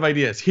 we've run out of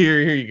ideas.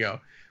 Here you go.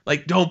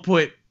 Like, don't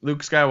put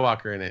Luke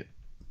Skywalker in it.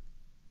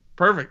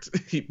 Perfect.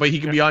 But he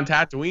can be on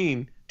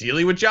Tatooine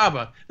dealing with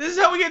Jabba. This is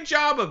how we get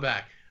Jabba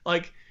back.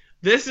 Like,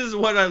 this is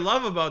what I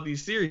love about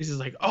these series. Is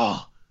like,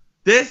 oh,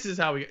 this is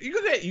how we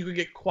get. You could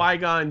get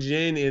Qui-Gon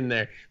Jinn in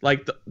there.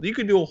 Like, you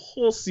could do a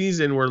whole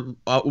season where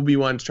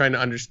Obi-Wan's trying to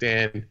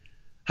understand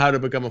how to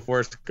become a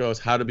Force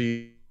ghost, how to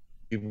be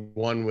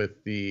one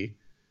with the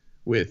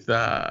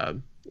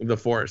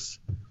Force.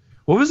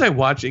 What was I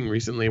watching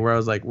recently where I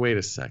was like, wait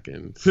a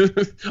second?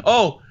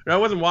 Oh, I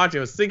wasn't watching.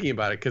 I was thinking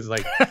about it because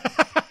like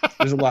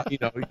there's a lot. You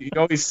know, you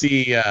always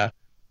see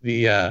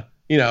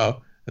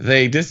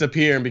they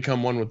disappear and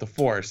become one with the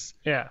Force.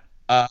 Yeah.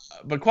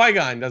 But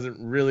Qui-Gon doesn't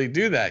really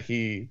do that.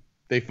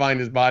 They find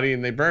his body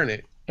and they burn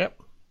it. Yep.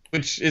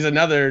 Which is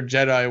another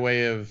Jedi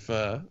way of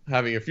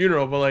having a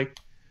funeral. But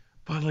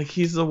like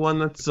he's the one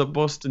that's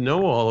supposed to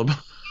know all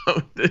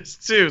about this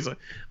too. So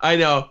I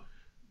know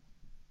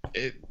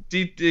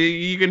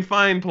you can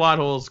find plot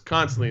holes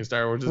constantly in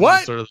Star Wars.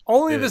 What?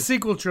 Only the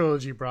sequel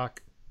trilogy,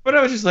 Brock. But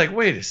I was just like,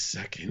 wait a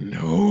second,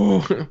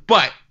 no.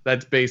 But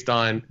that's based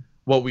on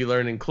what we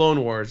learned in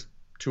Clone Wars.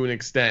 To an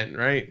extent,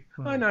 right?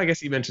 Oh no, I guess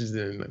he mentions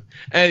it.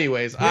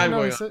 Anyways,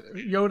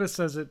 Yoda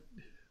says it.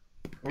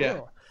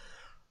 Yeah.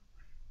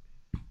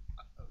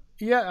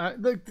 Yeah,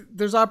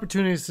 there's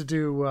opportunities to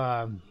do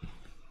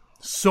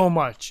so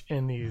much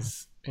in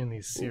these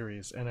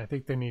series, and I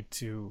think they need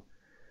to.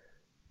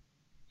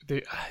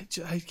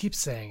 I keep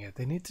saying it.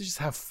 They need to just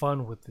have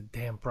fun with the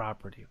damn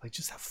property. Like,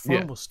 just have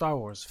fun with Star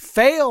Wars.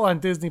 Fail on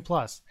Disney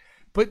Plus,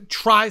 but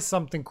try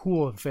something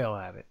cool and fail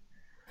at it.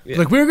 Yeah.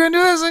 Like, we were going to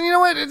do this, and you know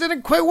what? It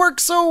didn't quite work,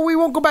 so we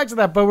won't go back to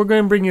that, but we're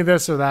going to bring you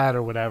this or that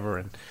or whatever.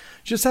 And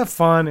just have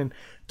fun, and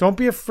don't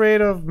be afraid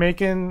of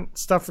making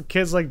stuff for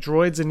kids like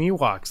droids and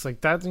Ewoks.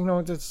 Like that, you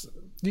know,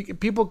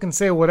 people can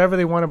say whatever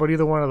they want about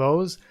either one of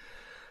those.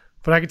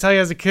 But I can tell you,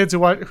 as a kid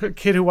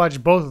who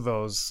watched both of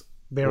those,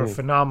 they were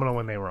phenomenal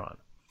when they were on.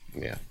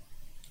 Yeah.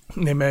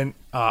 They meant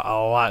a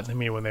lot to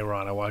me when they were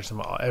on. I watched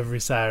them every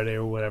Saturday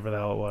or whatever the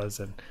hell it was.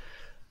 And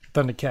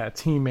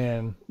Thundercats,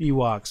 He-Man,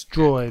 Ewoks,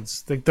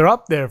 droids, they're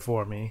up there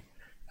for me.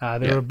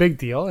 They were a big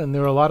deal, and they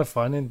were a lot of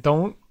fun. And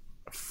don't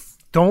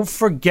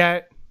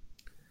forget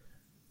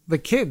the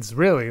kids,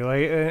 really.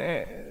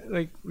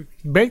 Like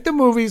make the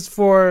movies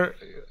for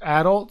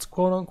adults,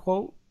 quote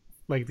unquote,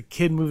 like the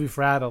kid movie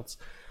for adults.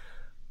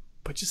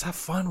 But just have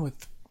fun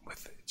with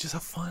it. Just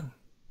have fun.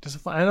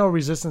 I know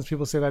Resistance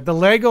people say that. The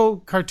Lego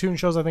cartoon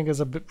shows, I think, is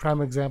a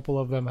prime example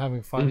of them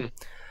having fun. Mm-hmm.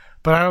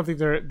 But I don't think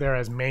they're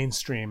as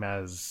mainstream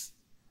as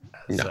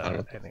No,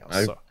 anything else.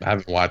 I So.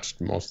 haven't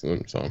watched most of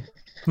them, so.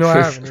 No,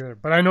 I haven't either.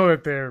 But I know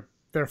that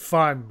they're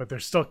fun, but they're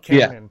still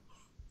canon.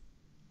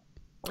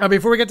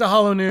 Before we get to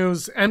Hollow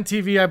News,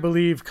 MTV, I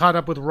believe, caught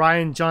up with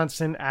Rian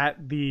Johnson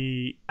at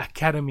the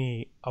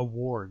Academy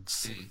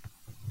Awards.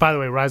 By the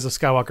way, Rise of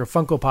Skywalker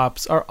Funko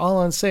Pops are all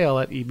on sale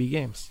at EB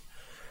Games.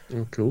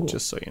 Oh, cool.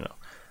 Just so you know.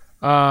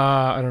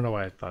 I don't know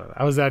why I thought of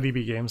that. I was at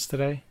EB Games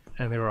today,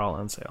 and they were all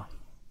on sale.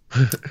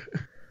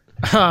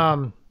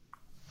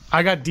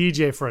 I got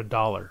DJ for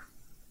 $1.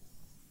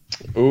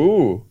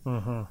 Ooh.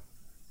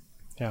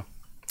 Yeah.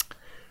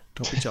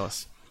 Don't be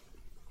jealous.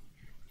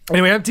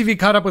 Anyway, MTV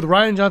caught up with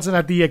Rian Johnson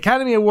at the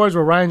Academy Awards,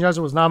 where Rian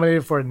Johnson was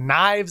nominated for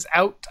Knives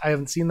Out. I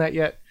haven't seen that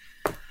yet.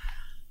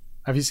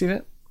 Have you seen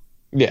it?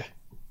 Yeah.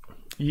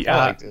 Yeah.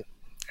 I liked it.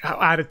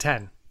 Out of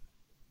 10.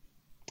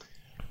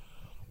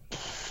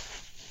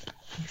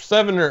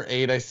 7 or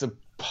 8, I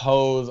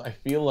suppose. I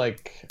feel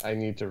like I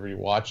need to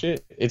rewatch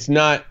it.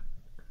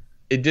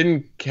 It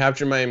didn't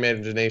capture my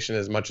imagination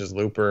as much as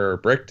Looper or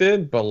Brick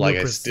did, but like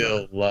Looper's I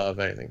still love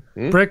anything.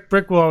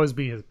 Brick will always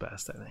be his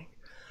best, I think.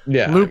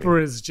 Yeah. Looper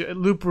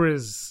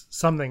is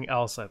something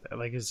else. I think.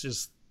 Like it's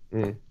just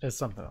it's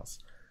something else.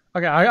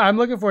 Okay, I'm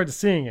looking forward to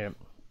seeing it.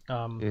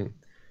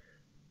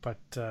 But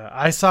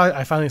I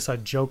finally saw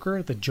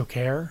Joker, the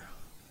Joker.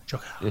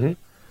 It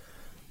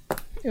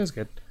was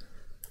good.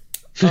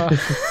 I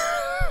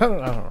don't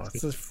know.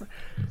 It's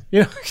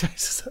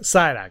just,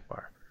 side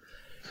Akbar.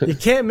 You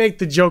can't make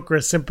the Joker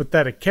a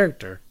sympathetic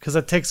character because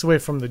that takes away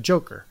from the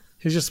Joker.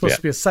 He's just supposed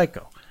to be a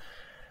psycho.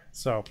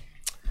 So,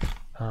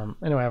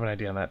 anyway, I have an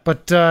idea on that.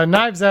 But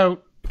Knives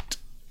Out,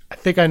 I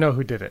think I know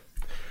who did it.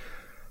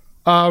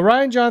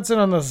 Rian Johnson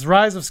on the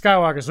Rise of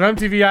Skywalker. So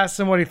MTV asked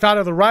him what he thought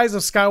of the Rise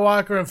of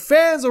Skywalker, and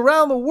fans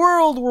around the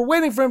world were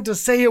waiting for him to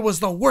say it was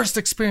the worst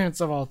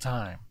experience of all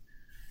time.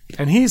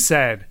 And he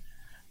said,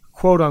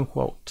 quote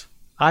unquote,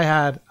 "I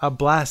had a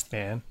blast,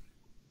 man.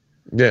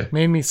 Yeah.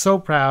 Made me so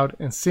proud,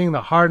 and seeing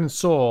the heart and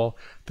soul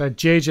that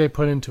JJ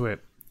put into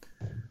it.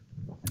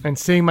 And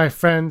seeing my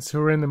friends who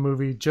were in the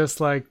movie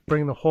just like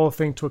bring the whole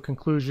thing to a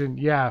conclusion.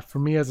 Yeah, for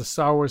me as a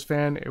Star Wars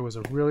fan, it was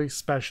a really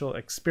special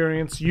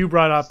experience." You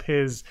brought up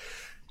his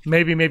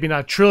maybe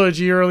not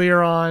trilogy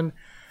earlier on.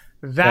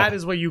 That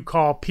is what you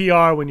call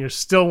PR when you're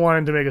still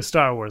wanting to make a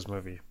Star Wars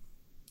movie.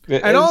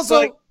 And also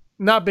like,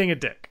 not being a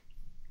dick.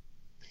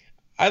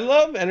 I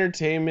love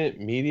entertainment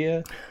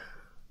media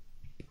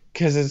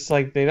because it's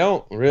like they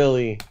don't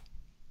really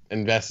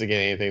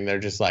investigate anything. They're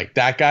just like,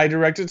 that guy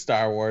directed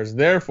Star Wars,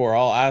 therefore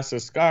I'll ask a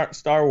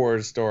Star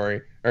Wars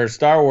story or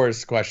Star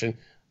Wars question.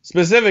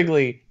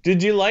 Specifically,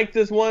 did you like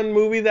this one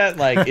movie that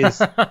like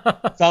is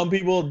some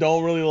people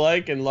don't really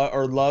like and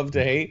or love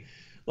to hate?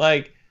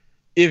 Like,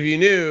 if you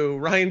knew,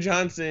 Rian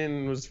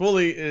Johnson was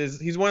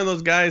he's one of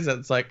those guys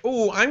that's like,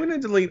 oh, I'm gonna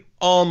delete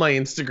all my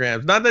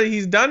Instagrams. Not that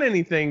he's done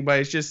anything, but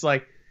it's just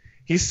like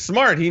he's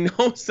smart. He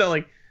knows that,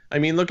 like, I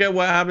mean, look at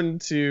what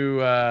happened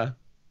to I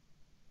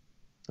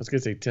was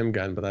gonna say Tim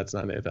Gunn, but that's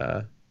not it.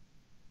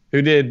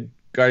 Who did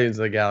Guardians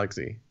of the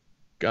Galaxy?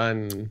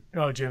 Gunn.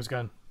 Oh, James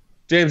Gunn.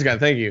 James Gunn,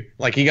 thank you.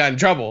 Like, he got in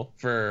trouble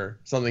for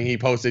something he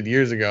posted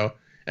years ago,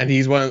 and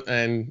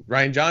and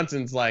Rian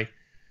Johnson's like,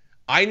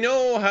 I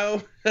know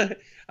how.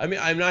 I mean,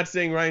 I'm not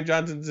saying Rian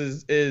Johnson's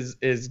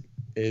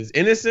is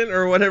innocent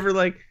or whatever.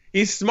 Like,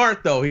 he's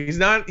smart though. He's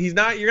not.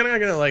 You're not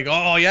gonna like,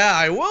 oh yeah,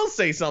 I will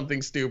say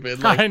something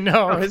stupid. Like, I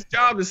know. his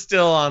job is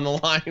still on the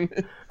line.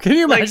 Can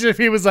you imagine if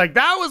he was like,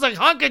 that was a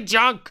hunk of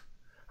junk?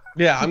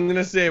 Yeah, I'm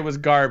gonna say it was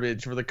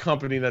garbage for the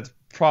company that's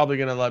probably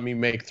gonna let me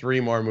make 3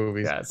 more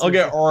movies. Yeah, I'll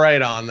get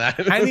right on that.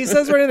 And he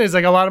says right in there, he's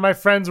like, a lot of my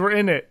friends were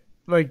in it.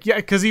 Like, yeah,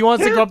 because he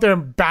wants to go up there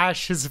and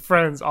bash his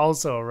friends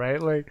also, right?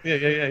 Like,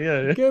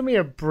 yeah. Give me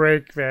a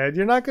break, man.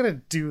 You're not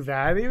gonna do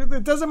that.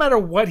 It doesn't matter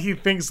what he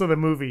thinks of the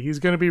movie. He's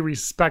gonna be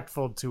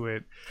respectful to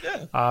it.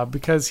 Yeah.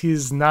 Because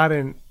he's not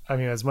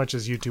as much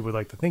as YouTube would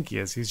like to think he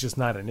is, he's just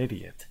not an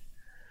idiot.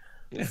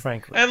 Yeah.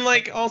 Frankly. And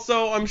like,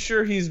 also, I'm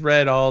sure he's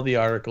read all the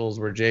articles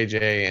where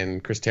JJ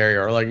and Chris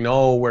Terrio are like,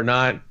 no, we're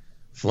not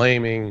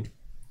flaming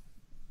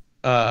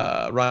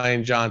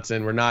Rian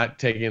Johnson. We're not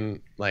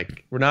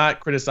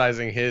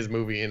criticizing his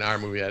movie in our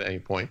movie at any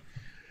point.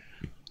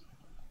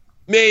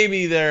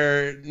 Maybe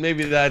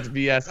that's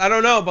BS. I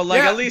don't know, but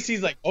like, at least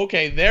he's like,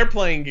 okay, they're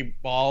playing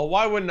ball.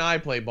 Why wouldn't I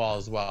play ball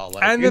as well?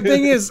 Like, and the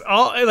thing is,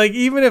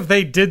 even if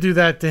they did do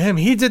that to him,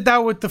 he did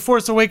that with The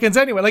Force Awakens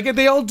anyway. Like,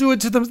 they all do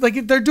it to them.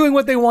 Like, they're doing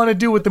what they want to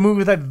do with the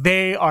movie that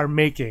they are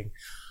making.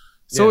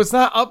 So it's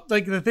not up.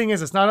 Like, the thing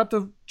is, it's not up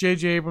to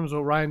J.J. Abrams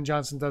what Rian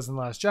Johnson does in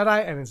The Last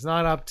Jedi, and it's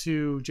not up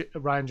to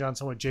Rian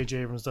Johnson what J.J.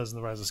 Abrams does in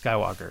The Rise of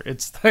Skywalker.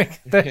 It's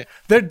like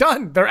they're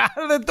done. They're out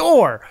of the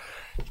door.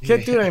 You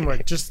can't do it anymore.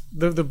 Just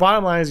the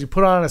bottom line is, you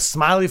put on a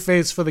smiley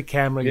face for the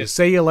camera. You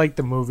say you like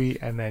the movie,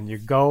 and then you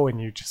go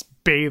and you just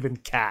bathe in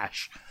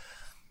cash.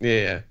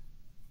 Yeah.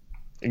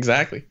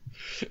 Exactly.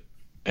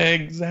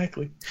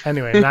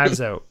 Anyway, Knives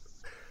Out.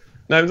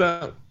 Knives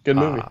Out. Good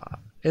movie.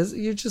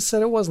 You just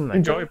said it wasn't that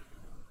Enjoy. good.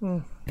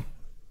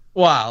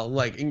 Wow,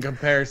 like in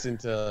comparison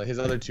to his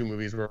other 2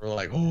 movies where we're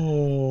like,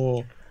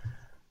 oh,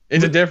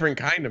 It's a different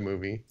kind of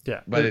movie.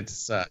 Yeah. But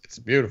it's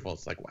beautiful.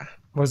 It's like, wow.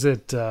 Was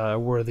it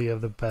worthy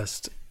of the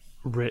best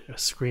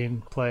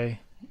screenplay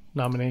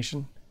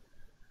nomination?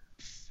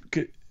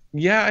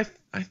 Yeah,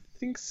 I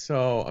think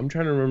so. I'm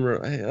trying to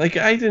remember.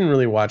 I didn't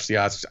really watch the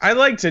Oscars. I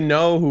like to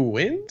know who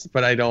wins,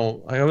 but I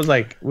don't. I was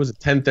like, was it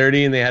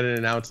 10:30 and they hadn't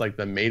announced like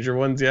the major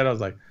ones yet? I was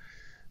like,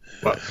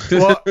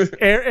 well,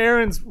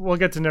 Erin's. We'll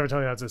get to Never Tell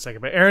Me That in a second,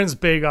 but Erin's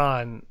big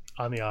on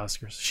the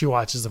Oscars. She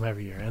watches them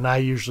every year, and I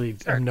usually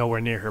am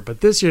nowhere near her.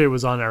 But this year it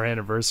was on our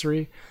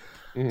anniversary,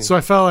 so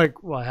I felt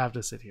like, well, I have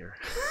to sit here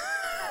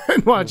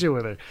and watch it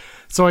with her.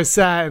 So I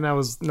sat and I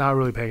was not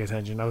really paying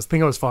attention. I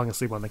was falling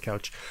asleep on the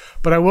couch.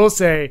 But I will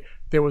say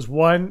there was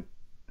one,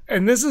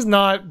 and this is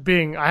not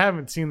being, I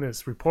haven't seen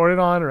this reported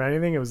on or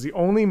anything. It was the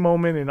only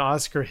moment in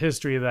Oscar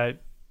history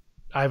that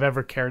I've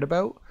ever cared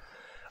about.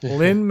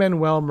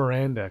 Lin-Manuel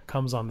Miranda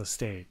comes on the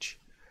stage.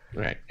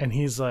 right. And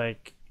he's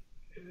like,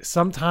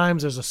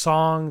 sometimes there's a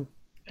song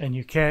and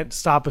you can't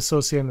stop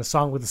associating the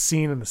song with the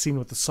scene and the scene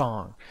with the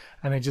song.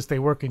 And they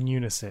work in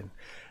unison.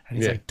 And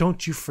he's like,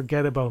 don't you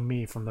forget about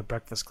me from the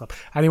Breakfast Club.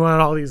 And he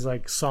wanted all these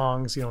like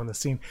songs, in the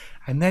scene.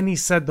 And then he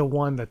said the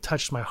one that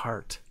touched my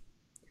heart.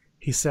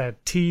 He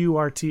said,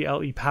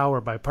 TURTLE Power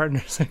by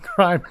Partners in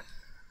Crime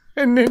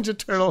and Ninja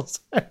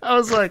Turtles. I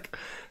was like,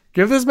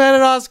 give this man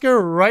an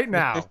Oscar right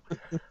now.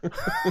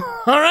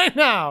 All right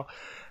now.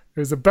 It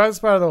was the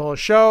best part of the whole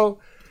show.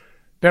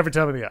 Never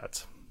Tell Me the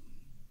Odds.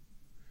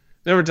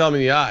 Never Tell Me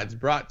the Odds,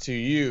 brought to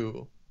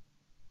you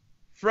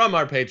from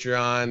our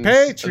Patreon.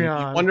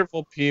 Patreon.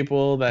 Wonderful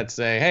people that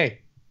say,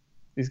 hey,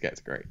 these guys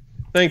are great.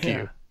 Thank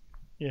you.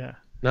 Yeah.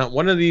 Not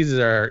one of these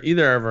are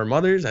either of our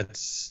mothers.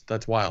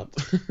 That's wild.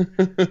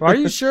 Are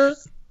you sure?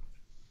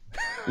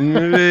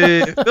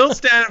 Phil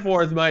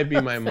Staniforth might be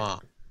my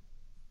mom.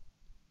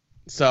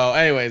 So,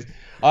 anyways,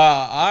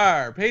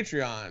 our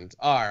Patreons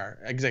are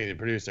executive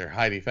producer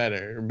Heidi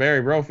Feder,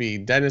 Barry Brophy,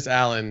 Dennis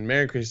Allen,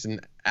 Mary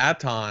Kristen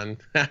Aton.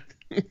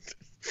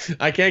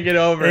 I can't get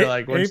over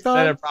like when you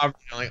said it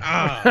properly.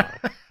 I'm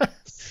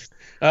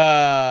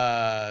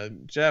like,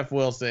 Jeff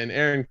Wilson,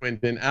 Aaron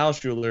Quinton, Al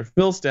Schuler,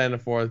 Phil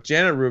Staniforth,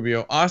 Janet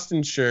Rubio,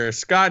 Austin Schur,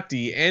 Scott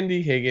D,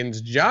 Andy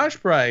Higgins, Josh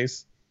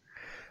Price,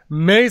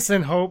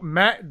 Mason Hope,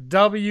 Matt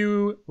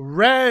W,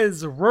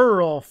 Rez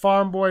Rural,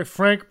 Farm Boy,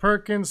 Frank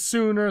Perkins,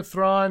 Sooner,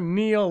 Thrawn,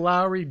 Neil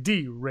Lowry,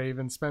 D,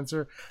 Raven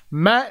Spencer,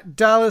 Matt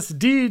Dallas,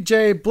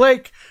 DJ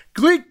Blake,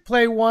 Gleek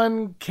Play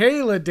One,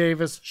 Kayla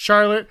Davis,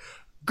 Charlotte,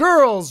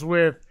 Girls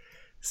with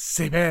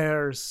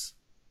Sabers,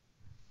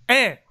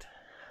 and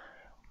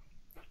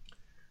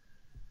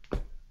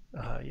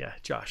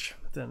Josh,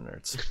 the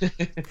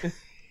Nerds.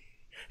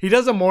 He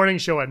does a morning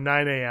show at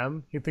 9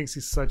 a.m. He thinks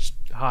he's such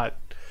hot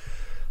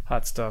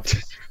stuff.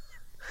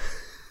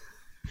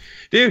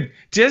 Dude,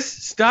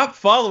 just stop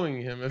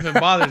following him if it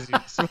bothers you.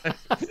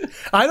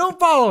 I don't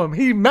follow him.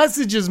 He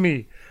messages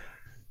me.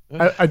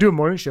 I do a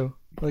morning show.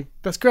 Like,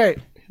 that's great.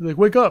 He's like,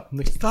 wake up. I'm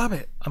like, stop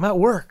it. I'm at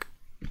work.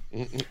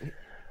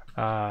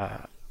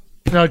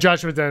 No,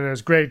 Joshua Denner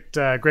is great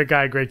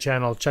guy, great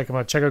channel. Check him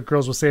out. Check out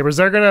Girls with Sabers.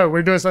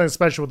 We're doing something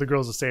special with the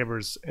Girls with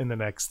Sabers in the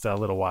next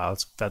little while.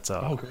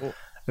 Cool.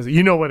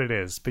 You know what it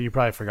is, but you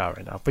probably forgot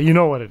right now. But you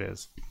know what it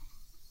is.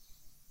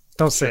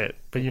 Don't say it,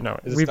 but you know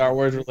it. Is it Star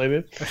Wars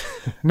related?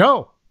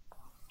 No.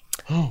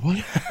 Oh,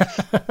 what?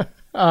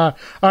 All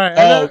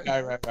right.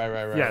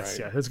 Right. Yes,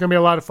 yeah. It's gonna be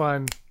a lot of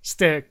fun.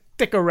 Stick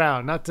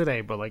around. Not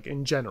today, but like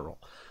in general.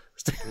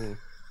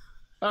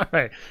 All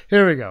right,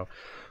 here we go.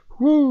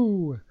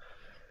 Woo.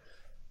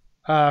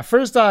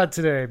 First odd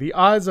today: the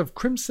odds of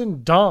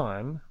Crimson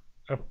Dawn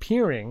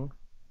appearing,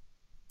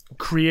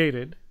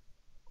 created,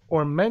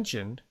 or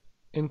mentioned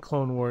in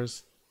Clone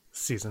Wars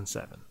Season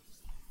 7.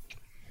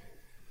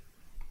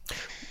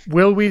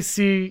 Will we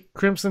see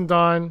Crimson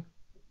Dawn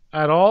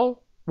at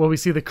all? Will we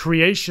see the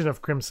creation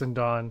of Crimson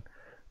Dawn,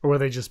 or will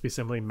they just be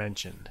simply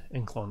mentioned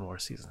in Clone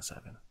Wars Season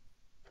 7?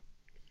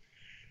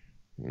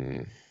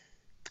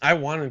 I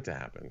want it to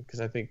happen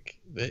because I think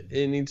that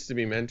it needs to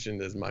be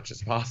mentioned as much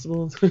as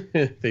possible.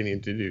 They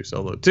need to do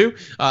Solo too.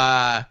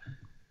 I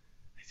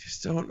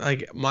just don't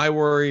like my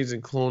worries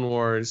in Clone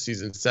Wars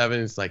Season 7.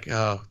 It's like,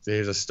 oh,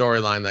 there's a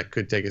storyline that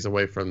could take us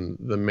away from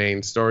the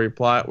main story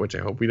plot, which I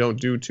hope we don't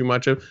do too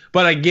much of.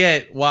 But I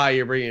get why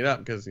you're bringing it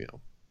up because,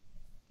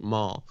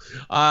 Maul.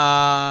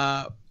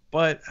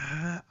 But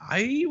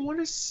I want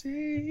to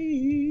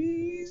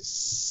say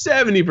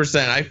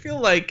 70%. I feel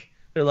like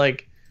they're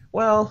like,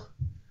 well,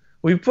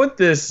 we put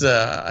this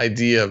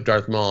idea of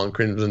Darth Maul and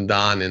Crimson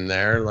Dawn in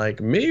there. Like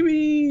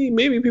maybe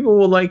people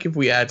will like if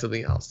we add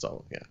something else.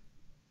 So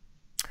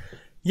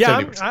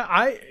yeah,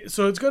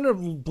 so it's going to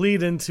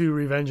bleed into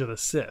Revenge of the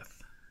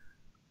Sith,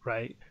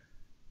 right?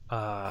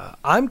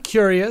 I'm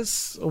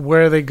curious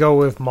where they go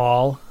with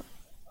Maul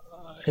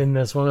in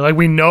this one. Like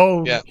we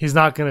know he's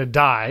not going to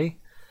die,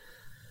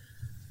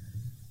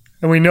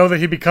 and we know that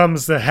he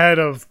becomes the head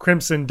of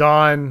Crimson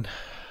Dawn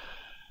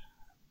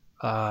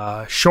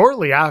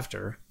shortly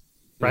after.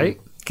 Right?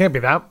 Can't be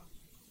that.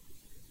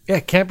 Yeah,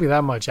 it can't be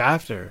that much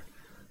after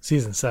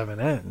Season 7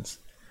 ends.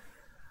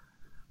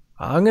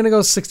 I'm gonna go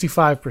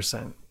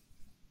 65%.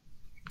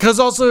 Because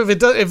also, if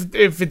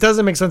it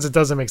doesn't make sense, it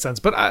doesn't make sense.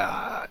 But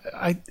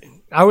I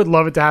would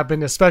love it to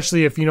happen,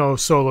 especially if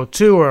Solo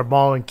 2 or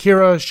Maul and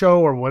Kira show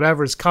or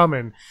whatever's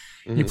coming.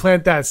 Mm-hmm. You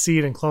plant that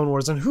seed in Clone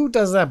Wars, and who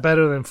does that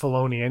better than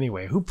Filoni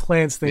anyway? Who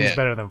plants things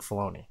better than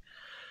Filoni?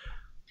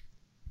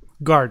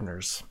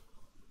 Gardeners.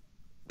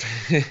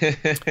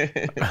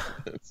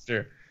 That's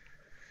true.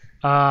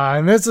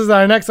 And this is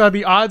our next on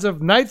the odds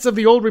of Knights of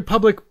the Old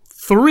Republic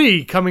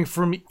 3 coming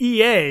from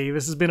EA.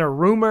 This has been a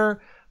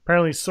rumor.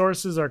 Apparently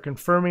sources are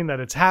confirming that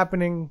it's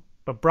happening.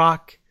 But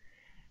Brock,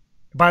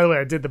 by the way,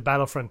 I did the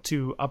Battlefront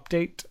 2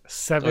 update.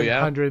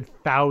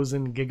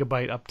 700,000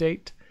 gigabyte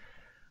update.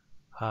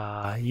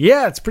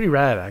 Yeah, it's pretty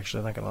rad,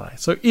 actually. I'm not going to lie.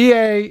 So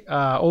EA,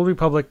 Old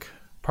Republic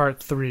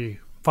Part 3,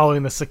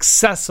 following the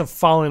success of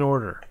Fallen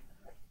Order.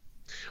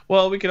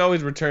 Well, we could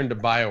always return to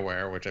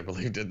BioWare, which I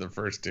believe did the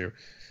first two,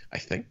 I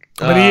think.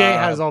 But EA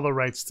has all the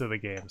rights to the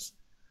games.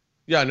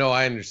 Yeah, no,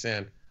 I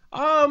understand.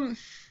 I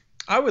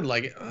would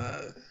like it.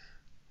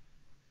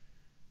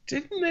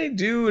 Didn't they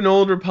do an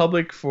Old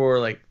Republic for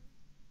like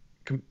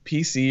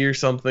PC or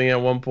something at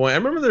one point? I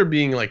remember there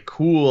being like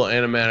cool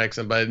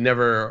animatics, but it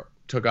never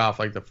took off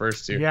like the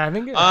first two. Yeah, I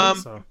think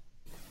so.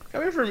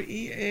 Coming from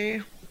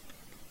EA.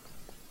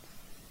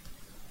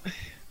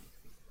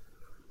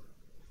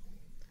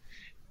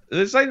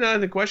 It's like not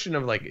the question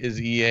of like,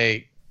 is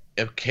EA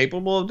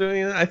capable of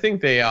doing it? I think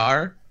they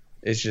are.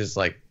 It's just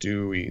like,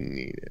 do we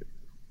need it?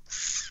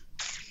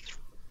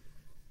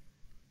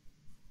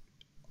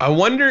 I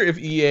wonder if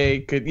EA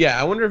could. Yeah,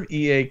 I wonder if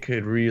EA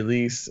could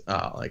release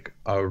like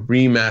a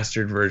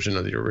remastered version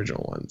of the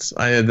original ones.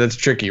 That's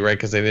tricky, right?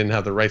 Because they didn't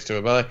have the rights to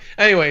it. But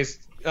anyways,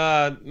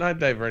 not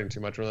diverting too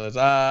much from this.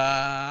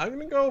 I'm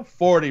gonna go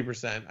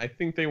 40%. I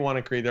think they want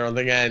to create their own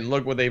thing. And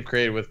look what they've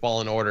created with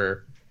Fallen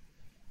Order.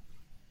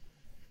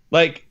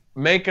 Like,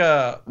 make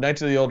a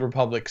Knights of the Old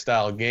Republic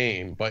style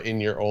game, but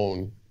in your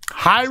own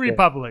High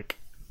Republic.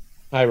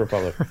 High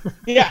Republic.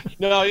 Yeah,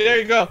 no, there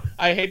you go.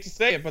 I hate to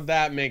say it, but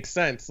that makes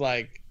sense.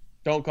 Like,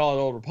 don't call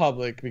it Old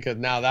Republic because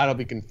now that'll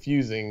be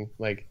confusing.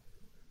 Like,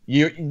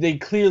 they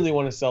clearly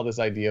want to sell this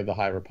idea of the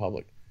High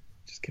Republic.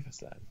 Just give us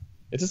that.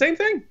 It's the same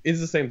thing. It's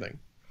the same thing.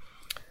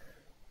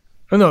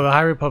 Oh no, the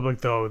High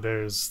Republic though.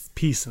 There's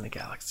peace in the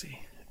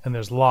galaxy, and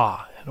there's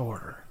law and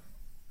order.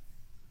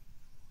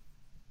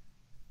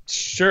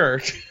 Sure,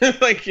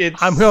 like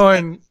it's. I'm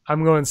going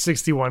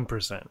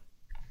 61%.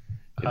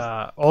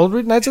 Old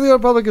Knights of the Old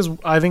Republic is,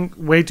 I think,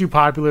 way too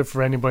popular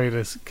for anybody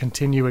to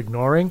continue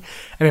ignoring.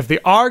 And if they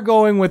are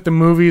going with the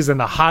movies and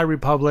the High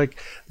Republic,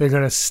 they're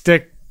going to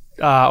stick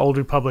Old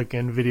Republic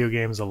in video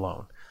games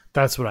alone.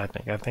 That's what I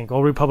think. I think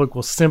Old Republic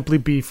will simply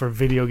be for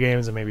video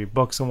games and maybe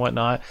books and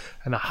whatnot.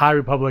 And the High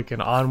Republic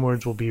and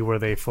onwards will be where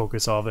they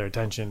focus all their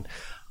attention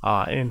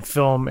in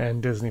film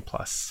and Disney+.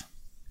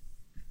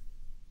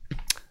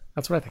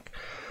 That's what I think.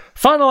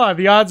 Final odd,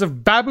 the odds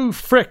of Babu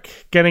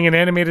Frick getting an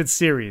animated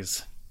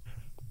series.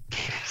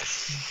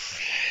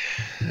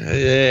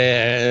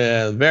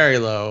 Yeah, very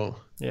low.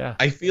 Yeah.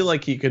 I feel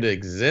like he could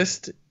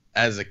exist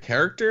as a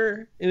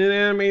character in an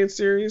animated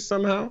series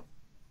somehow.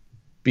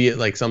 Be it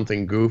like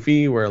something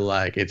goofy where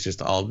like it's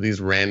just all these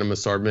random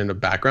assortment of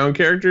background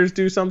characters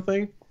do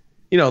something.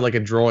 Like a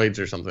droids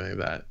or something like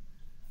that.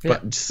 Yeah.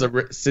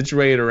 But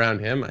situated around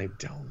him, I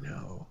don't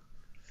know.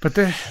 But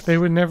they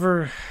would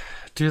never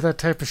do that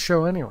type of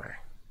show anyway.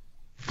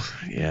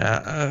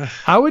 Yeah.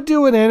 I would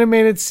do an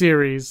animated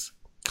series,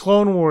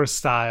 Clone Wars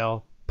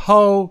style,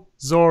 Poe,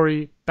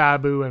 Zori,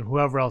 Babu, and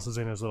whoever else is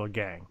in his little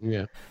gang.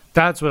 Yeah.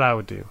 That's what I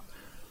would do.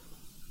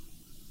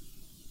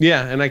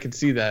 Yeah, and I could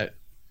see that.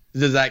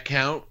 Does that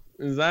count?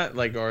 Is that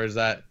like, or is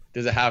that,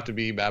 does it have to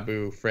be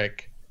Babu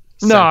Frick?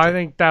 No, I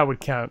think that would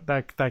count.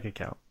 That could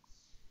count.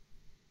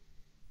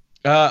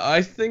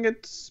 I think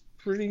it's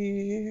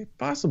pretty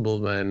possible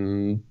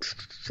then.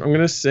 I'm going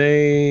to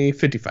say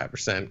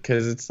 55%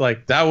 because it's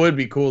like, that would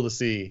be cool to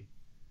see.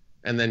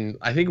 And then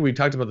I think we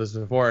talked about this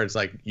before. It's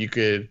like you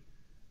could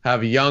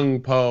have a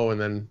young Poe and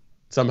then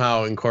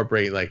somehow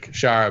incorporate like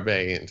Shara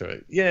Bey into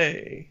it.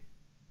 Yay.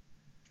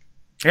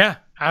 Yeah,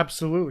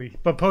 absolutely.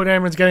 But Poe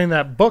Dameron's getting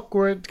that book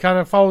where it kind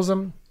of follows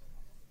him.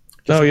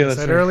 Just like I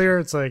said earlier,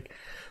 it's like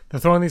they're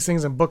throwing these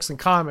things in books and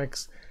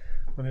comics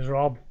when these are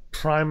all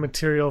prime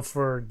material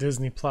for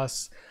Disney+.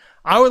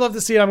 I would love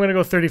to see it. I'm going to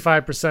go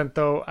 35%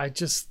 though. They're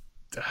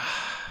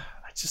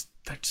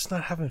just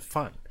not having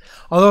fun.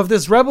 Although if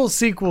this Rebels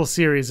sequel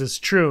series is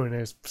true and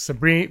there's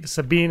Sabine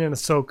and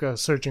Ahsoka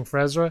searching for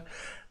Ezra,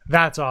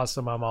 that's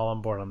awesome. I'm all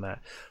on board on that.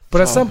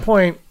 But at some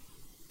point,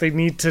 they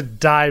need to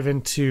dive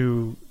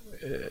into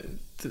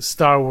the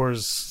Star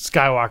Wars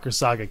Skywalker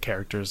saga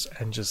characters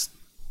and just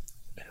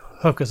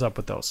hook us up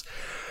with those.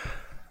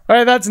 All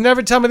right, that's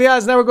Never Tell Me the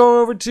Odds. Now we're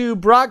going over to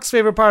Brock's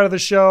favorite part of the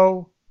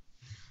show.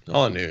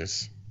 All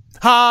news.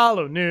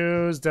 Hollow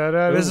news. Da,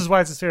 da. This is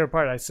why it's his favorite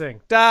part. I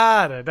sing.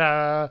 Da da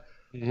da.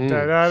 Da,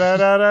 da, da,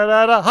 da, da,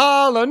 da, da.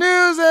 Hollow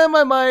news and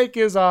my mic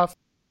is off.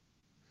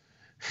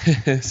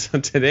 So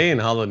today in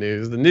Hollow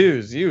News, the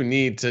news you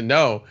need to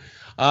know.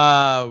 We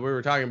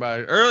were talking about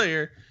it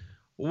earlier.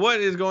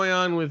 what is going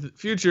on with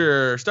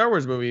future Star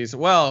Wars movies?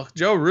 Well,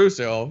 Joe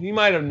Russo, you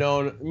might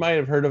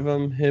have heard of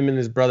him. Him and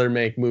his brother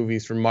make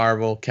movies for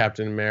Marvel,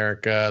 Captain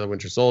America, The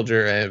Winter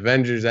Soldier, and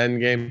Avengers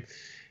Endgame.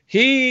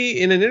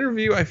 He, in an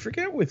interview, I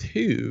forget with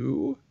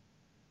who,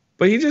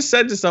 but he just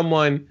said to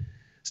someone,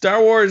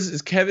 Star Wars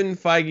is Kevin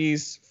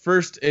Feige's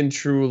first and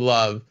true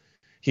love.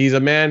 He's a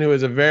man who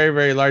has a very,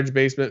 very large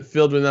basement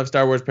filled with enough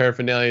Star Wars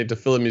paraphernalia to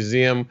fill a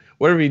museum.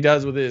 Whatever he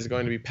does with it is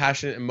going to be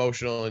passionate,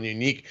 emotional, and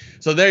unique.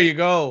 So there you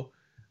go.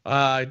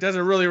 It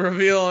doesn't really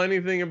reveal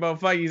anything about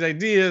Feige's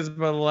ideas,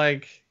 but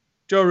like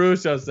Joe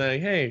Russo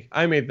saying, hey,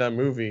 I made that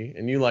movie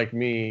and you like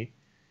me,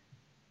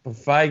 but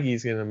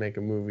Feige's going to make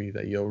a movie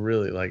that you'll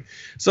really like.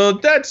 So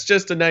that's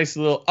just a nice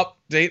little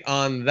update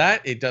on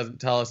that. It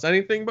doesn't tell us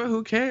anything, but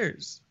who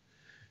cares?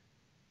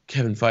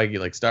 Kevin Feige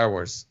likes Star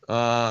Wars.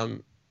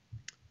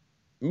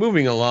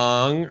 Moving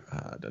along.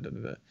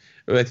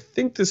 I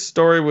think this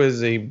story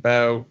was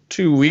about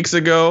 2 weeks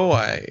ago.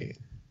 I've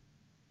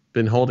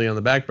been holding on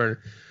the back burner.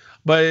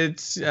 But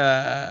it's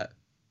the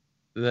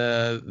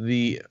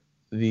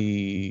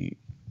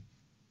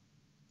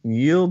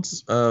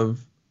yields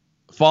of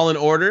Fallen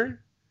Order.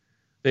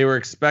 They were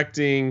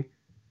expecting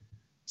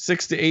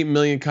 6 to 8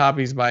 million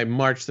copies by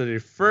March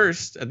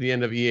 31st at the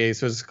end of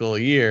EA's fiscal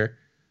year,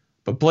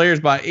 but players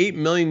bought 8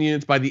 million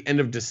units by the end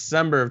of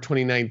December of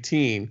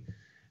 2019,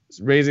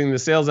 raising the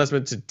sales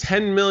estimate to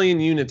 10 million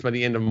units by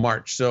the end of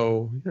March.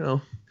 So,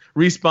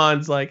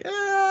 Respawn's like,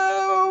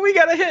 we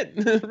got a hit.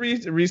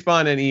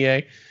 Respawn and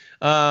EA.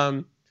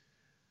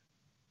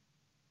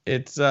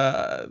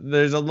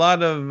 There's a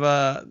lot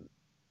of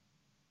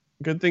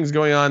good things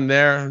going on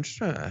there. I'm just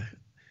trying to,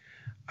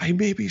 I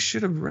maybe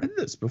should have read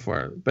this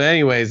before, but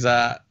anyways,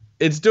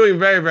 it's doing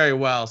very, very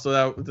well.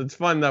 So it's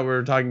fun that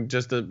we're talking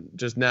just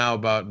now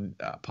about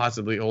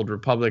possibly Old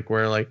Republic,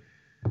 where like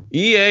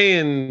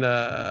EA's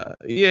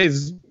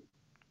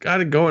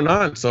got it going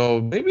on.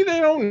 So maybe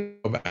they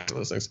don't go back to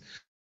those things.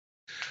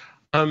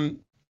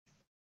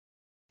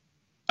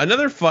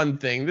 Another fun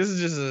thing, this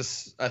is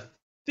just a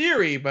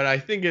theory, but I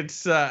think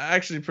it's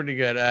actually pretty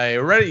good. A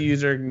Reddit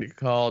user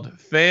called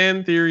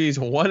Fan Theories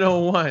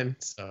 101,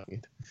 so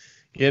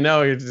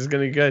you're just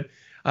going to be good,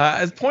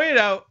 has pointed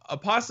out a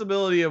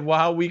possibility of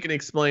how we can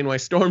explain why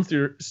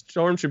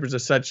stormtroopers are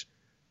such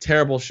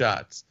terrible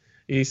shots.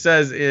 He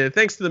says,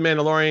 thanks to The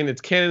Mandalorian,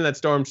 it's canon that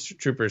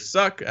stormtroopers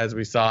suck, as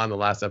we saw in the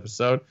last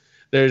episode.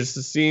 There's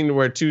a scene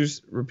where two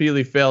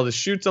repeatedly fail to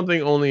shoot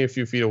something only a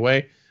few feet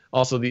away.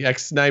 Also, the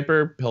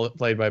ex-sniper,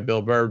 played by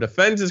Bill Burr,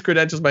 defends his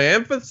credentials by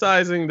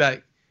emphasizing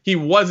that he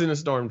wasn't a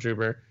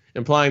stormtrooper,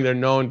 implying they're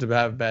known to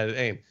have bad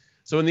aim.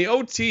 So in the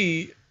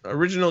OT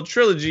original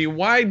trilogy,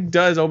 why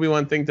does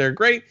Obi-Wan think they're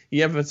great?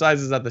 He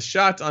emphasizes that the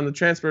shots on the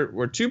transport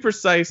were too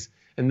precise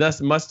and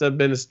thus must have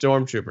been a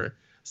stormtrooper.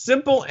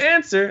 Simple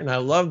answer, and I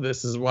love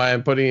this is why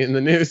I'm putting it in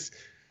the news.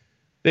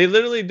 They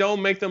literally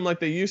don't make them like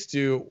they used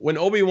to. When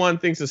Obi-Wan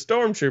thinks of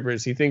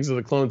stormtroopers, he thinks of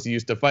the clones he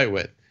used to fight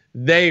with.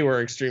 They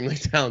were extremely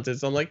talented.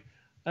 So I'm like,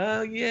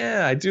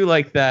 yeah, I do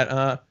like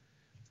that.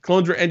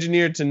 Clones were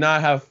engineered to not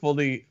have full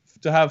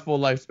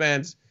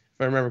lifespans,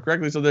 if I remember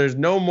correctly. So there's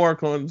no more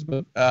clones.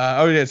 So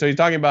he's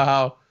talking about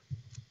how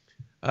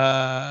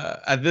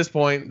at this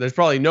point there's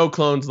probably no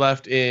clones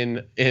left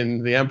in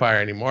the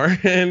Empire anymore,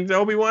 and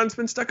Obi-Wan's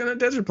been stuck on a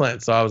desert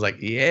planet. So I was like,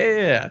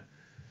 yeah.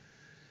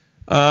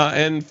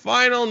 And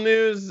final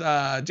news,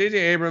 J.J.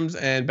 Abrams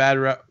and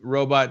Bad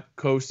Robot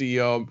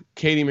co-CEO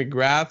Katie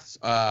McGrath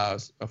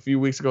a few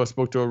weeks ago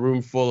spoke to a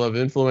room full of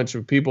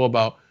influential people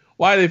about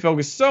why they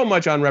focus so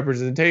much on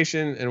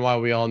representation and why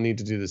we all need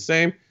to do the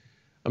same.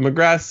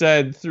 McGrath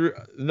said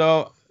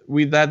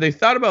that they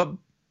thought about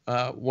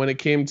when it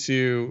came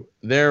to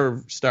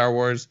their Star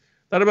Wars,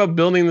 thought about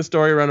building the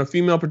story around a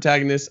female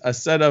protagonist, a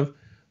set of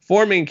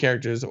 4 main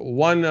characters,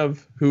 one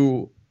of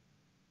whom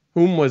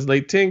was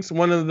Latinx,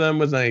 one of them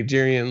was a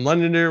Nigerian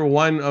Londoner,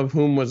 one of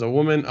whom was a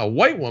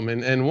white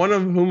woman, and one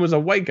of whom was a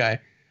white guy.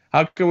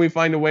 How can we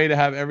find a way to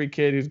have every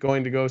kid who's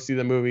going to go see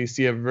the movie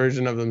see a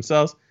version of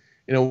themselves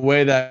in a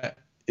way that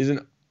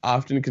isn't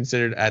often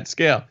considered at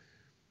scale?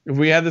 If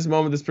we had this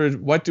moment,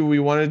 what do we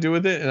want to do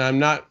with it?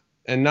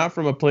 And not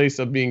from a place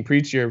of being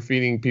preachy or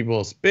feeding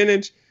people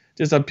spinach,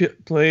 just a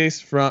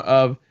place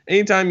of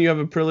anytime you have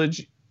a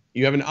privilege,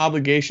 you have an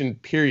obligation,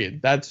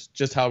 period. That's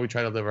just how we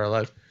try to live our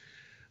lives.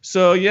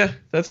 So, yeah,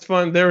 that's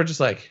fun. They were just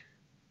like,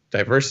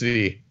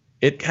 diversity,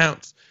 it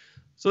counts.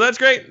 So that's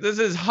great. This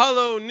is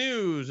Hollow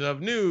News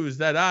of news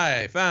that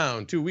I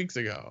found 2 weeks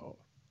ago.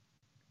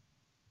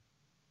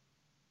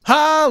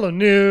 Hollow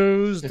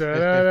News.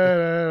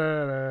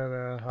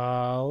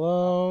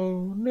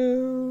 Hollow News.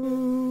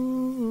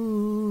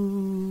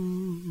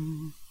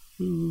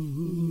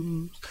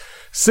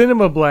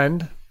 Cinema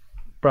Blend,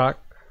 Brock,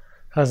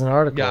 has an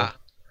article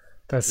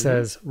that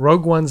says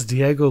Rogue One's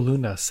Diego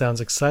Luna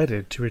sounds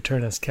excited to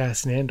return as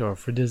Cassian Andor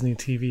for Disney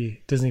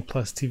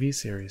Plus TV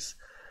series.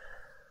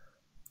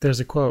 There's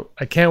a quote,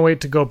 "I can't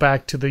wait to go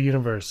back to the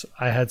universe.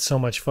 I had so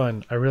much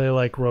fun. I really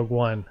like Rogue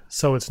One,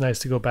 so it's nice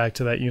to go back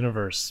to that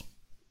universe."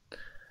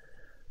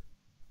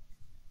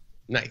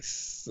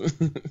 Nice.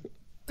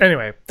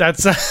 Anyway,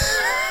 that's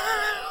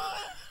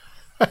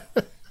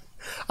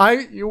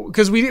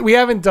because we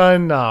haven't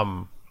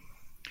done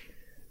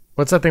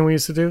what's that thing we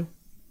used to do?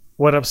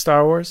 What Up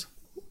Star Wars?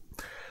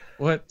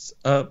 What's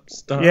up,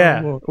 Star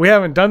Yeah, Wars? we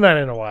haven't done that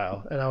in a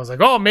while, and I was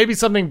like, oh, maybe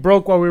something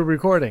broke while we were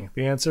recording.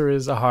 The answer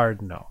is a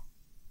hard no.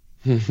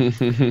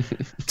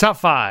 Top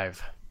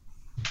 5.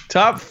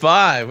 Top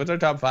 5. What's our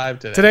top 5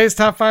 today? Today's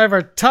top 5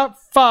 are top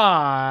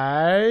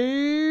 5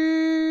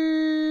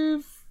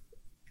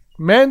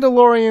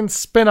 Mandalorian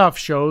spin-off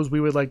shows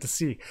we would like to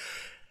see.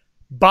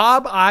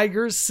 Bob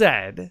Iger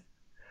said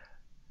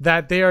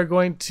that they are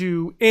going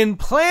to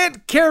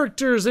implant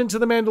characters into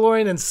the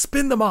Mandalorian and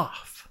spin them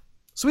off.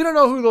 So we don't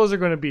know who those are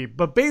going to be,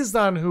 but based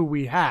on who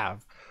we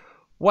have,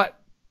 what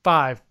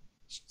 5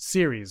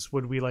 series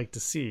would we like to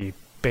see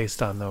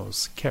based on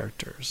those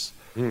characters?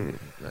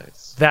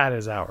 Nice. That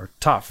is our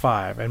top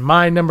 5. And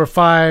my number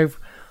 5,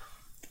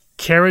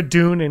 Cara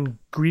Dune and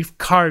Grief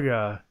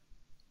Karga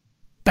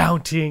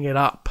bountying it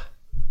up.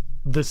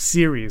 The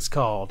series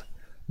called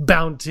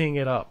Bountying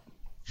It Up.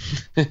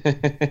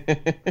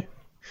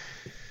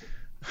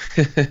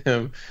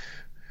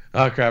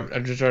 Oh crap!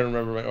 I'm just trying to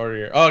remember my order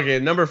here. Oh, okay,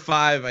 number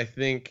 5. I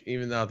think,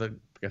 even though they're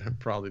gonna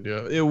probably do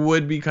it, it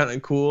would be kind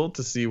of cool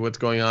to see what's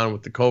going on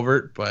with the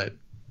covert, but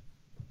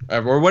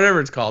or whatever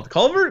it's called,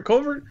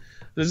 covert.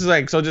 This is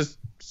like so just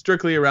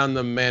strictly around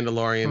the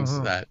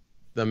Mandalorians that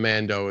the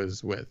Mando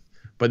is with,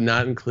 but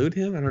not include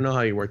him. I don't know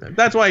how you work that.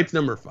 That's why it's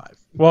number 5.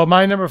 Well,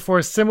 my number 4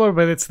 is similar,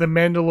 but it's the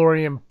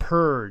Mandalorian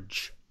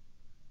Purge.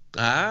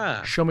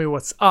 Ah, Show me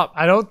what's up.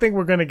 I don't think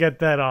we're going to get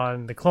that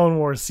on the Clone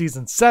Wars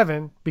Season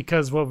 7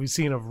 because what we've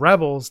seen of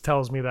Rebels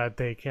tells me that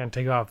they can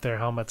take off their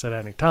helmets at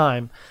any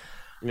time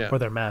yeah. or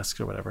their masks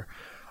or whatever.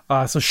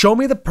 So show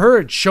me the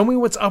Purge. Show me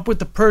what's up with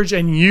the Purge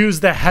and use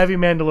the Heavy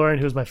Mandalorian,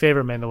 who's my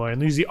favorite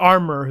Mandalorian. Use the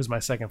Armor, who's my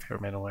second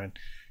favorite Mandalorian.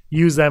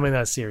 Use them in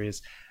that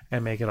series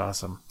and make it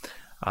awesome.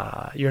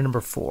 Your number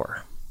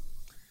 4.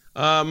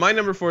 My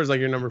number 4 is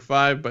like your number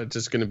 5, but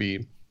just gonna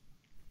be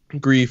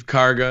Grief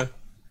Karga.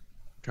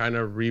 Trying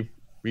to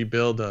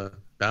rebuild a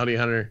bounty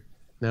hunter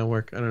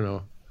network. I don't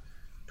know.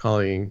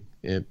 Calling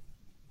it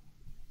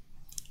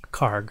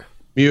Karg.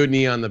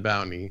 Mutiny on the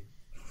Bounty.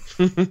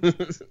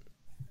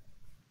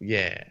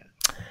 Yeah.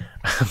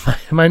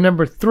 My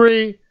number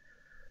 3,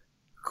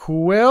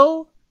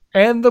 Quill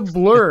and the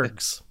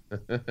Blurgs.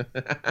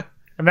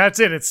 And that's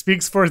it. It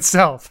speaks for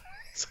itself.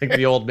 It's like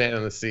the old man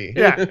in the sea.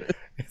 Yeah.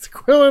 It's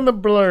Quill and the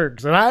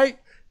Blurgs. And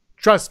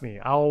trust me,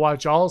 I will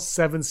watch all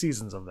 7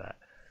 seasons of that.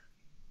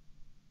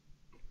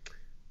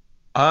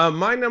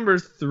 My number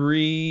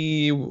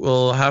 3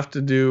 will have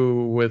to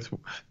do with.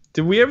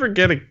 Did we ever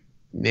get a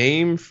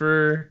name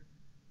for?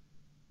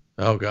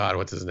 Oh God,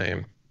 what's his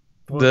name?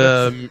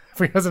 Well, if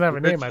he doesn't have a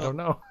name, I don't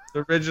know.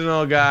 The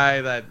original guy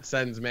that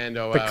sends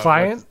Mando out. The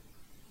client?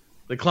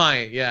 The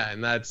client, yeah,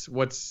 and that's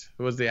who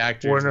was the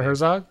actor? Werner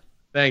Herzog?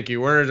 Thank you,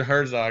 Werner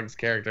Herzog's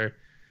character.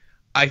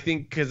 I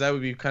think because that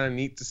would be kind of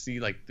neat to see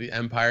like the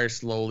Empire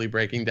slowly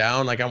breaking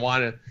down. Like I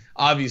want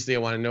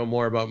to know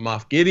more about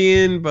Moff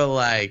Gideon, but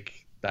like.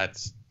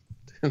 That's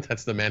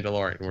the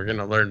Mandalorian. We're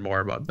gonna learn more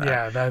about that.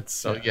 Yeah, that's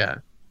so. Yeah,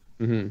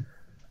 mm-hmm.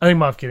 I think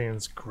Moff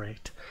Gideon's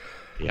great.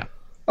 Yeah.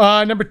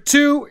 Number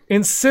 2,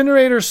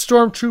 Incinerator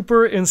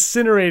Stormtrooper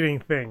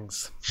incinerating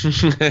things.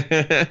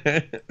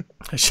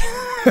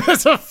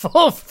 It's a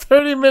full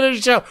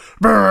 30-minute show.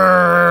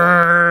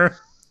 Brrr.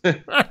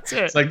 That's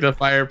it. It's like the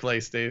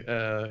fireplace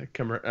channel.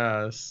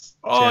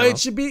 It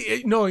should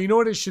be no. You know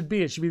what it should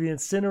be? It should be the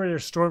Incinerator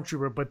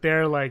Stormtrooper, but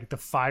they're like the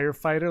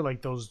firefighter,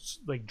 like those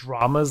like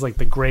dramas, like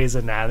the Grey's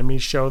Anatomy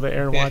show that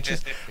Aaron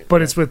watches.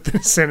 But it's with the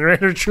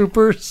Incinerator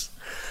Troopers.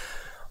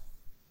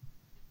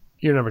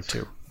 You're number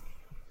 2.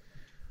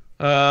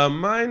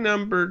 My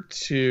number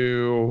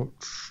 2.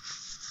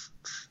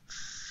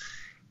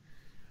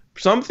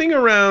 Something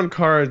around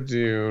Cara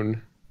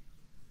Dune.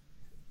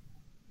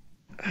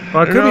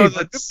 Well, it could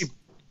be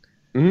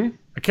Mm-hmm.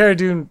 a Cara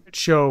Dune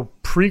show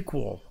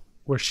prequel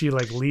where she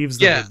like leaves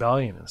the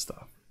rebellion and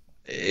stuff.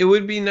 It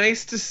would be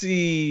nice to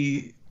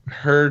see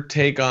her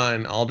take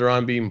on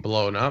Alderaan being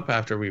blown up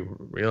after we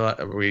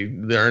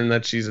learn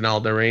that she's an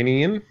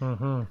Alderaanian.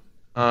 Mm-hmm.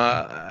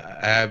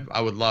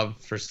 I would love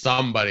for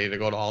somebody to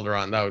go to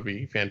Alderaan. That would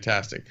be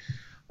fantastic.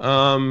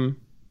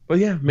 But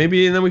yeah,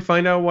 maybe, and then we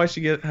find out why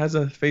she has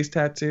a face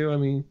tattoo. I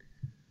mean,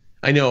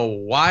 I know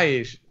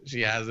why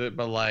she has it,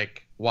 but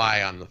like,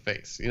 why on the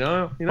face? You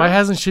know? Why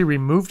hasn't she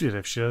removed it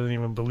if she doesn't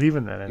even believe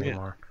in that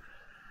anymore?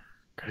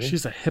 Yeah.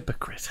 She's a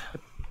hypocrite.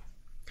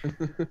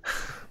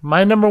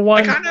 My number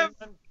 1.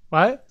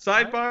 What?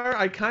 Sidebar,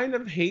 I kind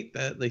of hate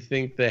that they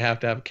think they have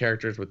to have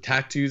characters with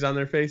tattoos on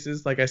their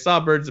faces. Like I saw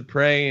Birds of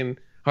Prey and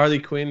Harley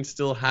Quinn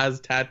still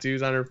has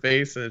tattoos on her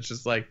face, and it's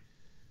just like,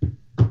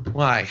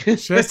 why?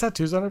 She has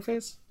tattoos on her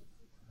face?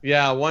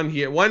 Yeah, one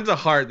here. One's a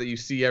heart that you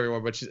see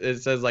everywhere, but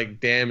it says like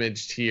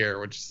damaged here,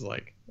 which is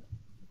like,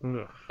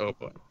 oh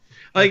boy.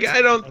 Like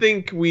I don't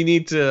think we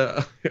need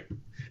to.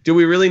 Do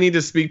we really need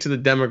to speak to the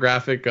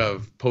demographic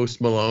of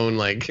Post Malone?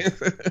 Like,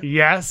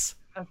 yes.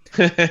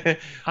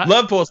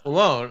 Love Post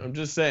Malone. I'm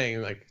just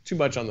saying, like, too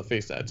much on the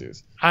face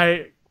tattoos.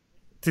 Did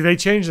they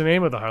change the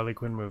name of the Harley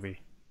Quinn movie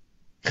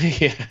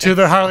Yeah. to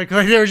the Harley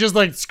Quinn? They were just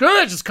like,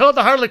 screw it, just call it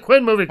the Harley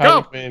Quinn movie.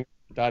 Go. Harley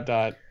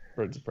Quinn, ...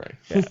 Birds of Prey.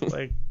 Yeah,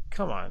 like,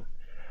 come on.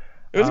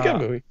 It was a good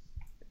movie.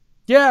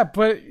 Yeah,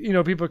 but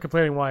people are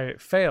complaining why it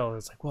failed.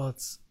 It's like, well,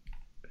 it's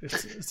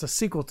a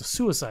sequel to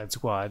Suicide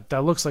Squad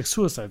that looks like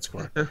Suicide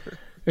Squad.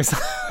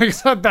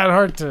 It's not that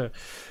hard to.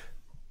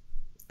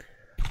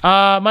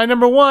 My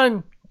number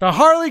one, the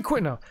Harley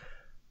Quinn. No,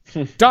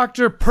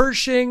 Dr.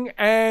 Pershing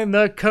and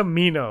the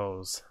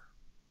Caminos.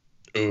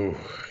 Ooh,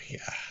 yeah.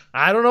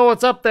 I don't know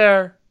what's up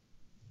there.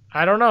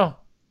 I don't know,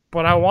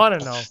 but I want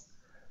to know.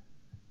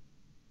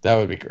 That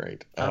would be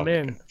great. I'm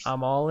in.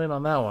 I'm all in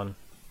on that one.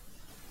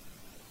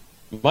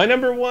 My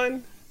number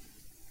one,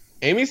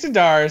 Amy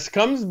Sedaris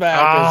comes back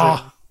as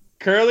her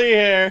curly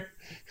hair.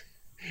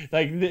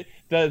 Like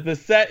the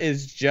set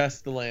is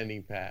just the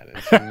landing pad,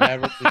 and she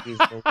never leaves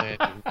the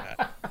landing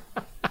pad.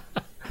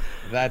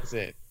 That's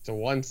it. It's a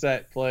one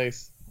set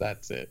place.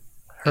 That's it.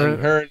 Her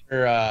and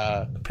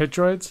her pit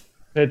droids.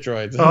 Pit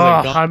droids. Oh,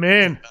 I'm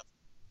in.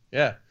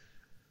 Yeah.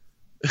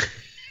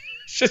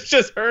 She's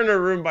just her in her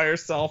room by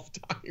herself,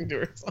 talking to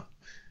herself.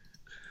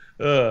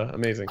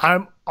 Amazing.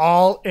 I'm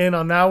all in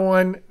on that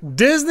one.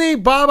 Disney,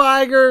 Bob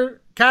Iger,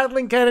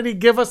 Kathleen Kennedy,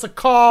 give us a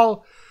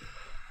call.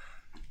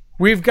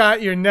 We've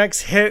got your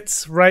next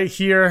hits right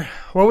here.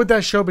 What would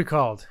that show be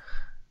called?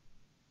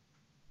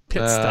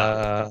 Pit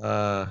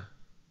Stop.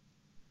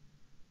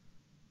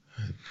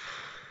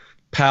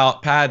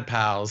 Pad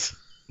Pals.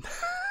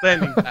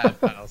 Landing Pad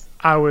Pals.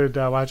 I would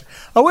watch.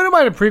 I wouldn't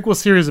mind a prequel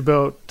series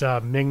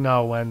about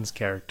Ming-Na Wen's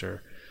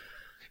character.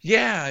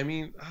 Yeah, I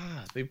mean,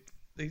 they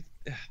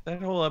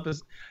that whole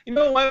episode. You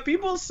know what?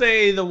 People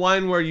say the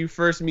one where you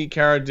first meet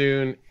Cara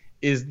Dune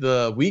is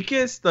the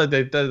weakest, the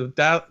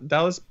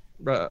Dallas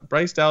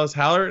Bryce Dallas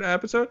Howard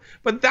episode,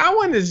 but that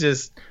one is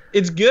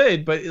it's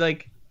good, but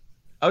like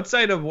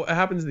outside of what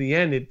happens at the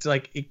end, it's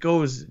like it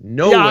goes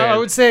nowhere. Yeah, I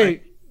would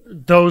say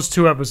those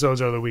two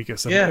episodes are the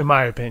weakest, in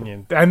my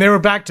opinion, and they were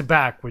back to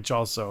back, which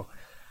also.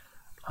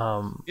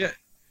 Yeah,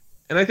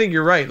 and I think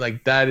you're right.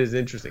 Like that is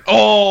interesting.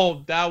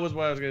 Oh, that was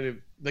what I was gonna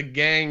do. The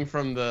gang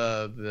from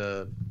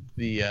the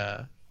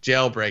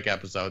jailbreak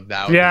episode.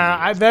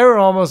 They were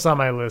almost on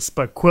my list,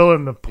 but Quill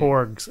and the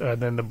Porgs,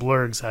 and then the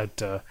Blurgs had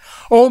to.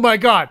 Oh my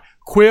God,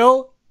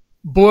 Quill,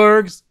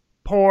 Blurgs,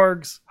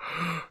 Porgs,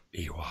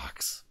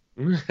 Ewoks,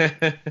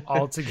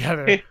 all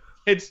together.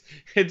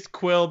 It's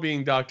Quill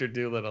being Dr.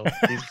 Dolittle.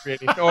 He's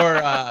creating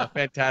or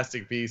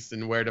Fantastic Beasts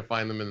and Where to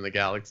Find Them in the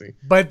Galaxy.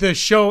 But the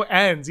show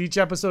ends. Each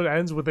episode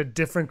ends with a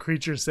different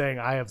creature saying,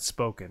 "I have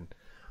spoken."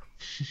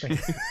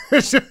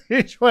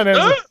 Each one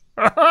ends.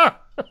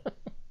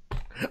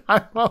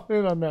 I'm all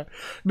in on that.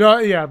 No,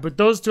 yeah, but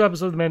those two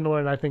episodes of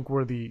Mandalorian I think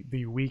were the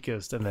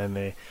weakest, and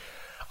then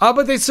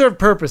but they served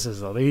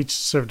purposes though. They each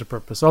served a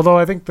purpose. Although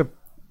I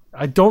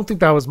don't think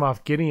that was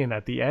Moff Gideon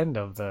at the end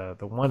of the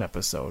one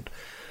episode.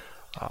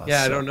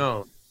 I don't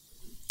know.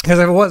 Because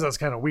if it was, that's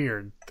kind of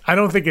weird. I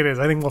don't think it is.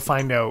 I think we'll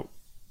find out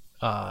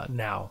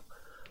now.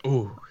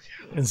 Ooh.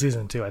 In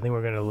season 2. I think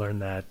we're going to learn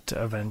that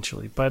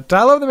eventually. But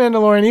I love The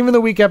Mandalorian. Even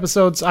the weak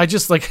episodes, I've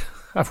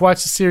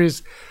watched the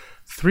series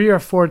 3 or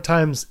 4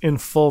 times in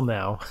full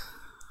now.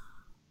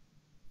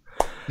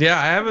 Yeah,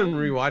 I haven't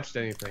rewatched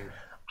anything.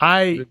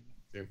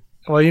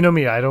 Well, you know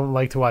me. I don't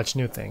like to watch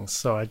new things,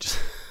 so I just...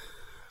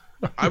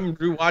 I'm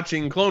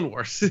rewatching Clone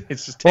Wars.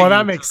 It's just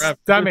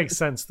that makes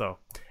sense though.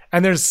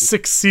 And there's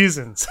 6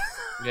 seasons.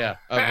 Yeah,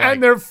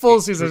 and they're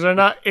full seasons. They're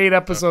not 8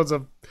 episodes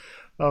of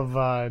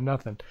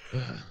nothing.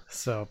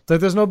 So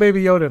there's no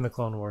Baby Yoda in the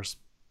Clone Wars.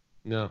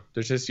 No,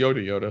 there's just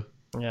Yoda.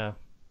 Yeah,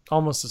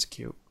 almost as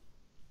cute.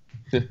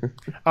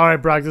 All right,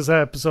 Brock. This is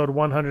episode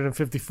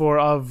 154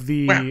 of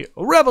the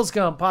Rebel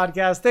Scum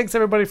podcast. Thanks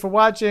everybody for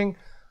watching.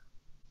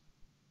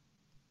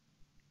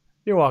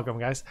 You're welcome,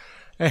 guys.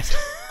 I'm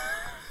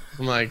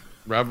like,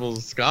 Rebel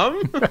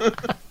Scum?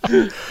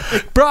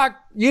 Brock,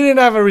 you didn't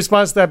have a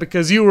response to that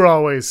because you were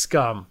always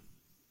scum.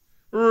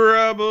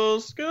 Rebel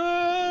Scum!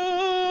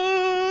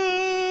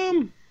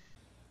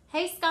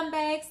 Hey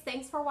scumbags,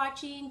 thanks for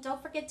watching.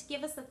 Don't forget to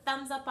give us a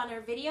thumbs up on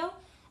our video.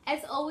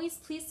 As always,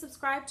 please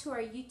subscribe to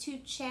our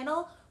YouTube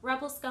channel,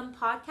 Rebel Scum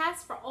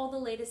Podcast, for all the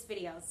latest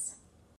videos.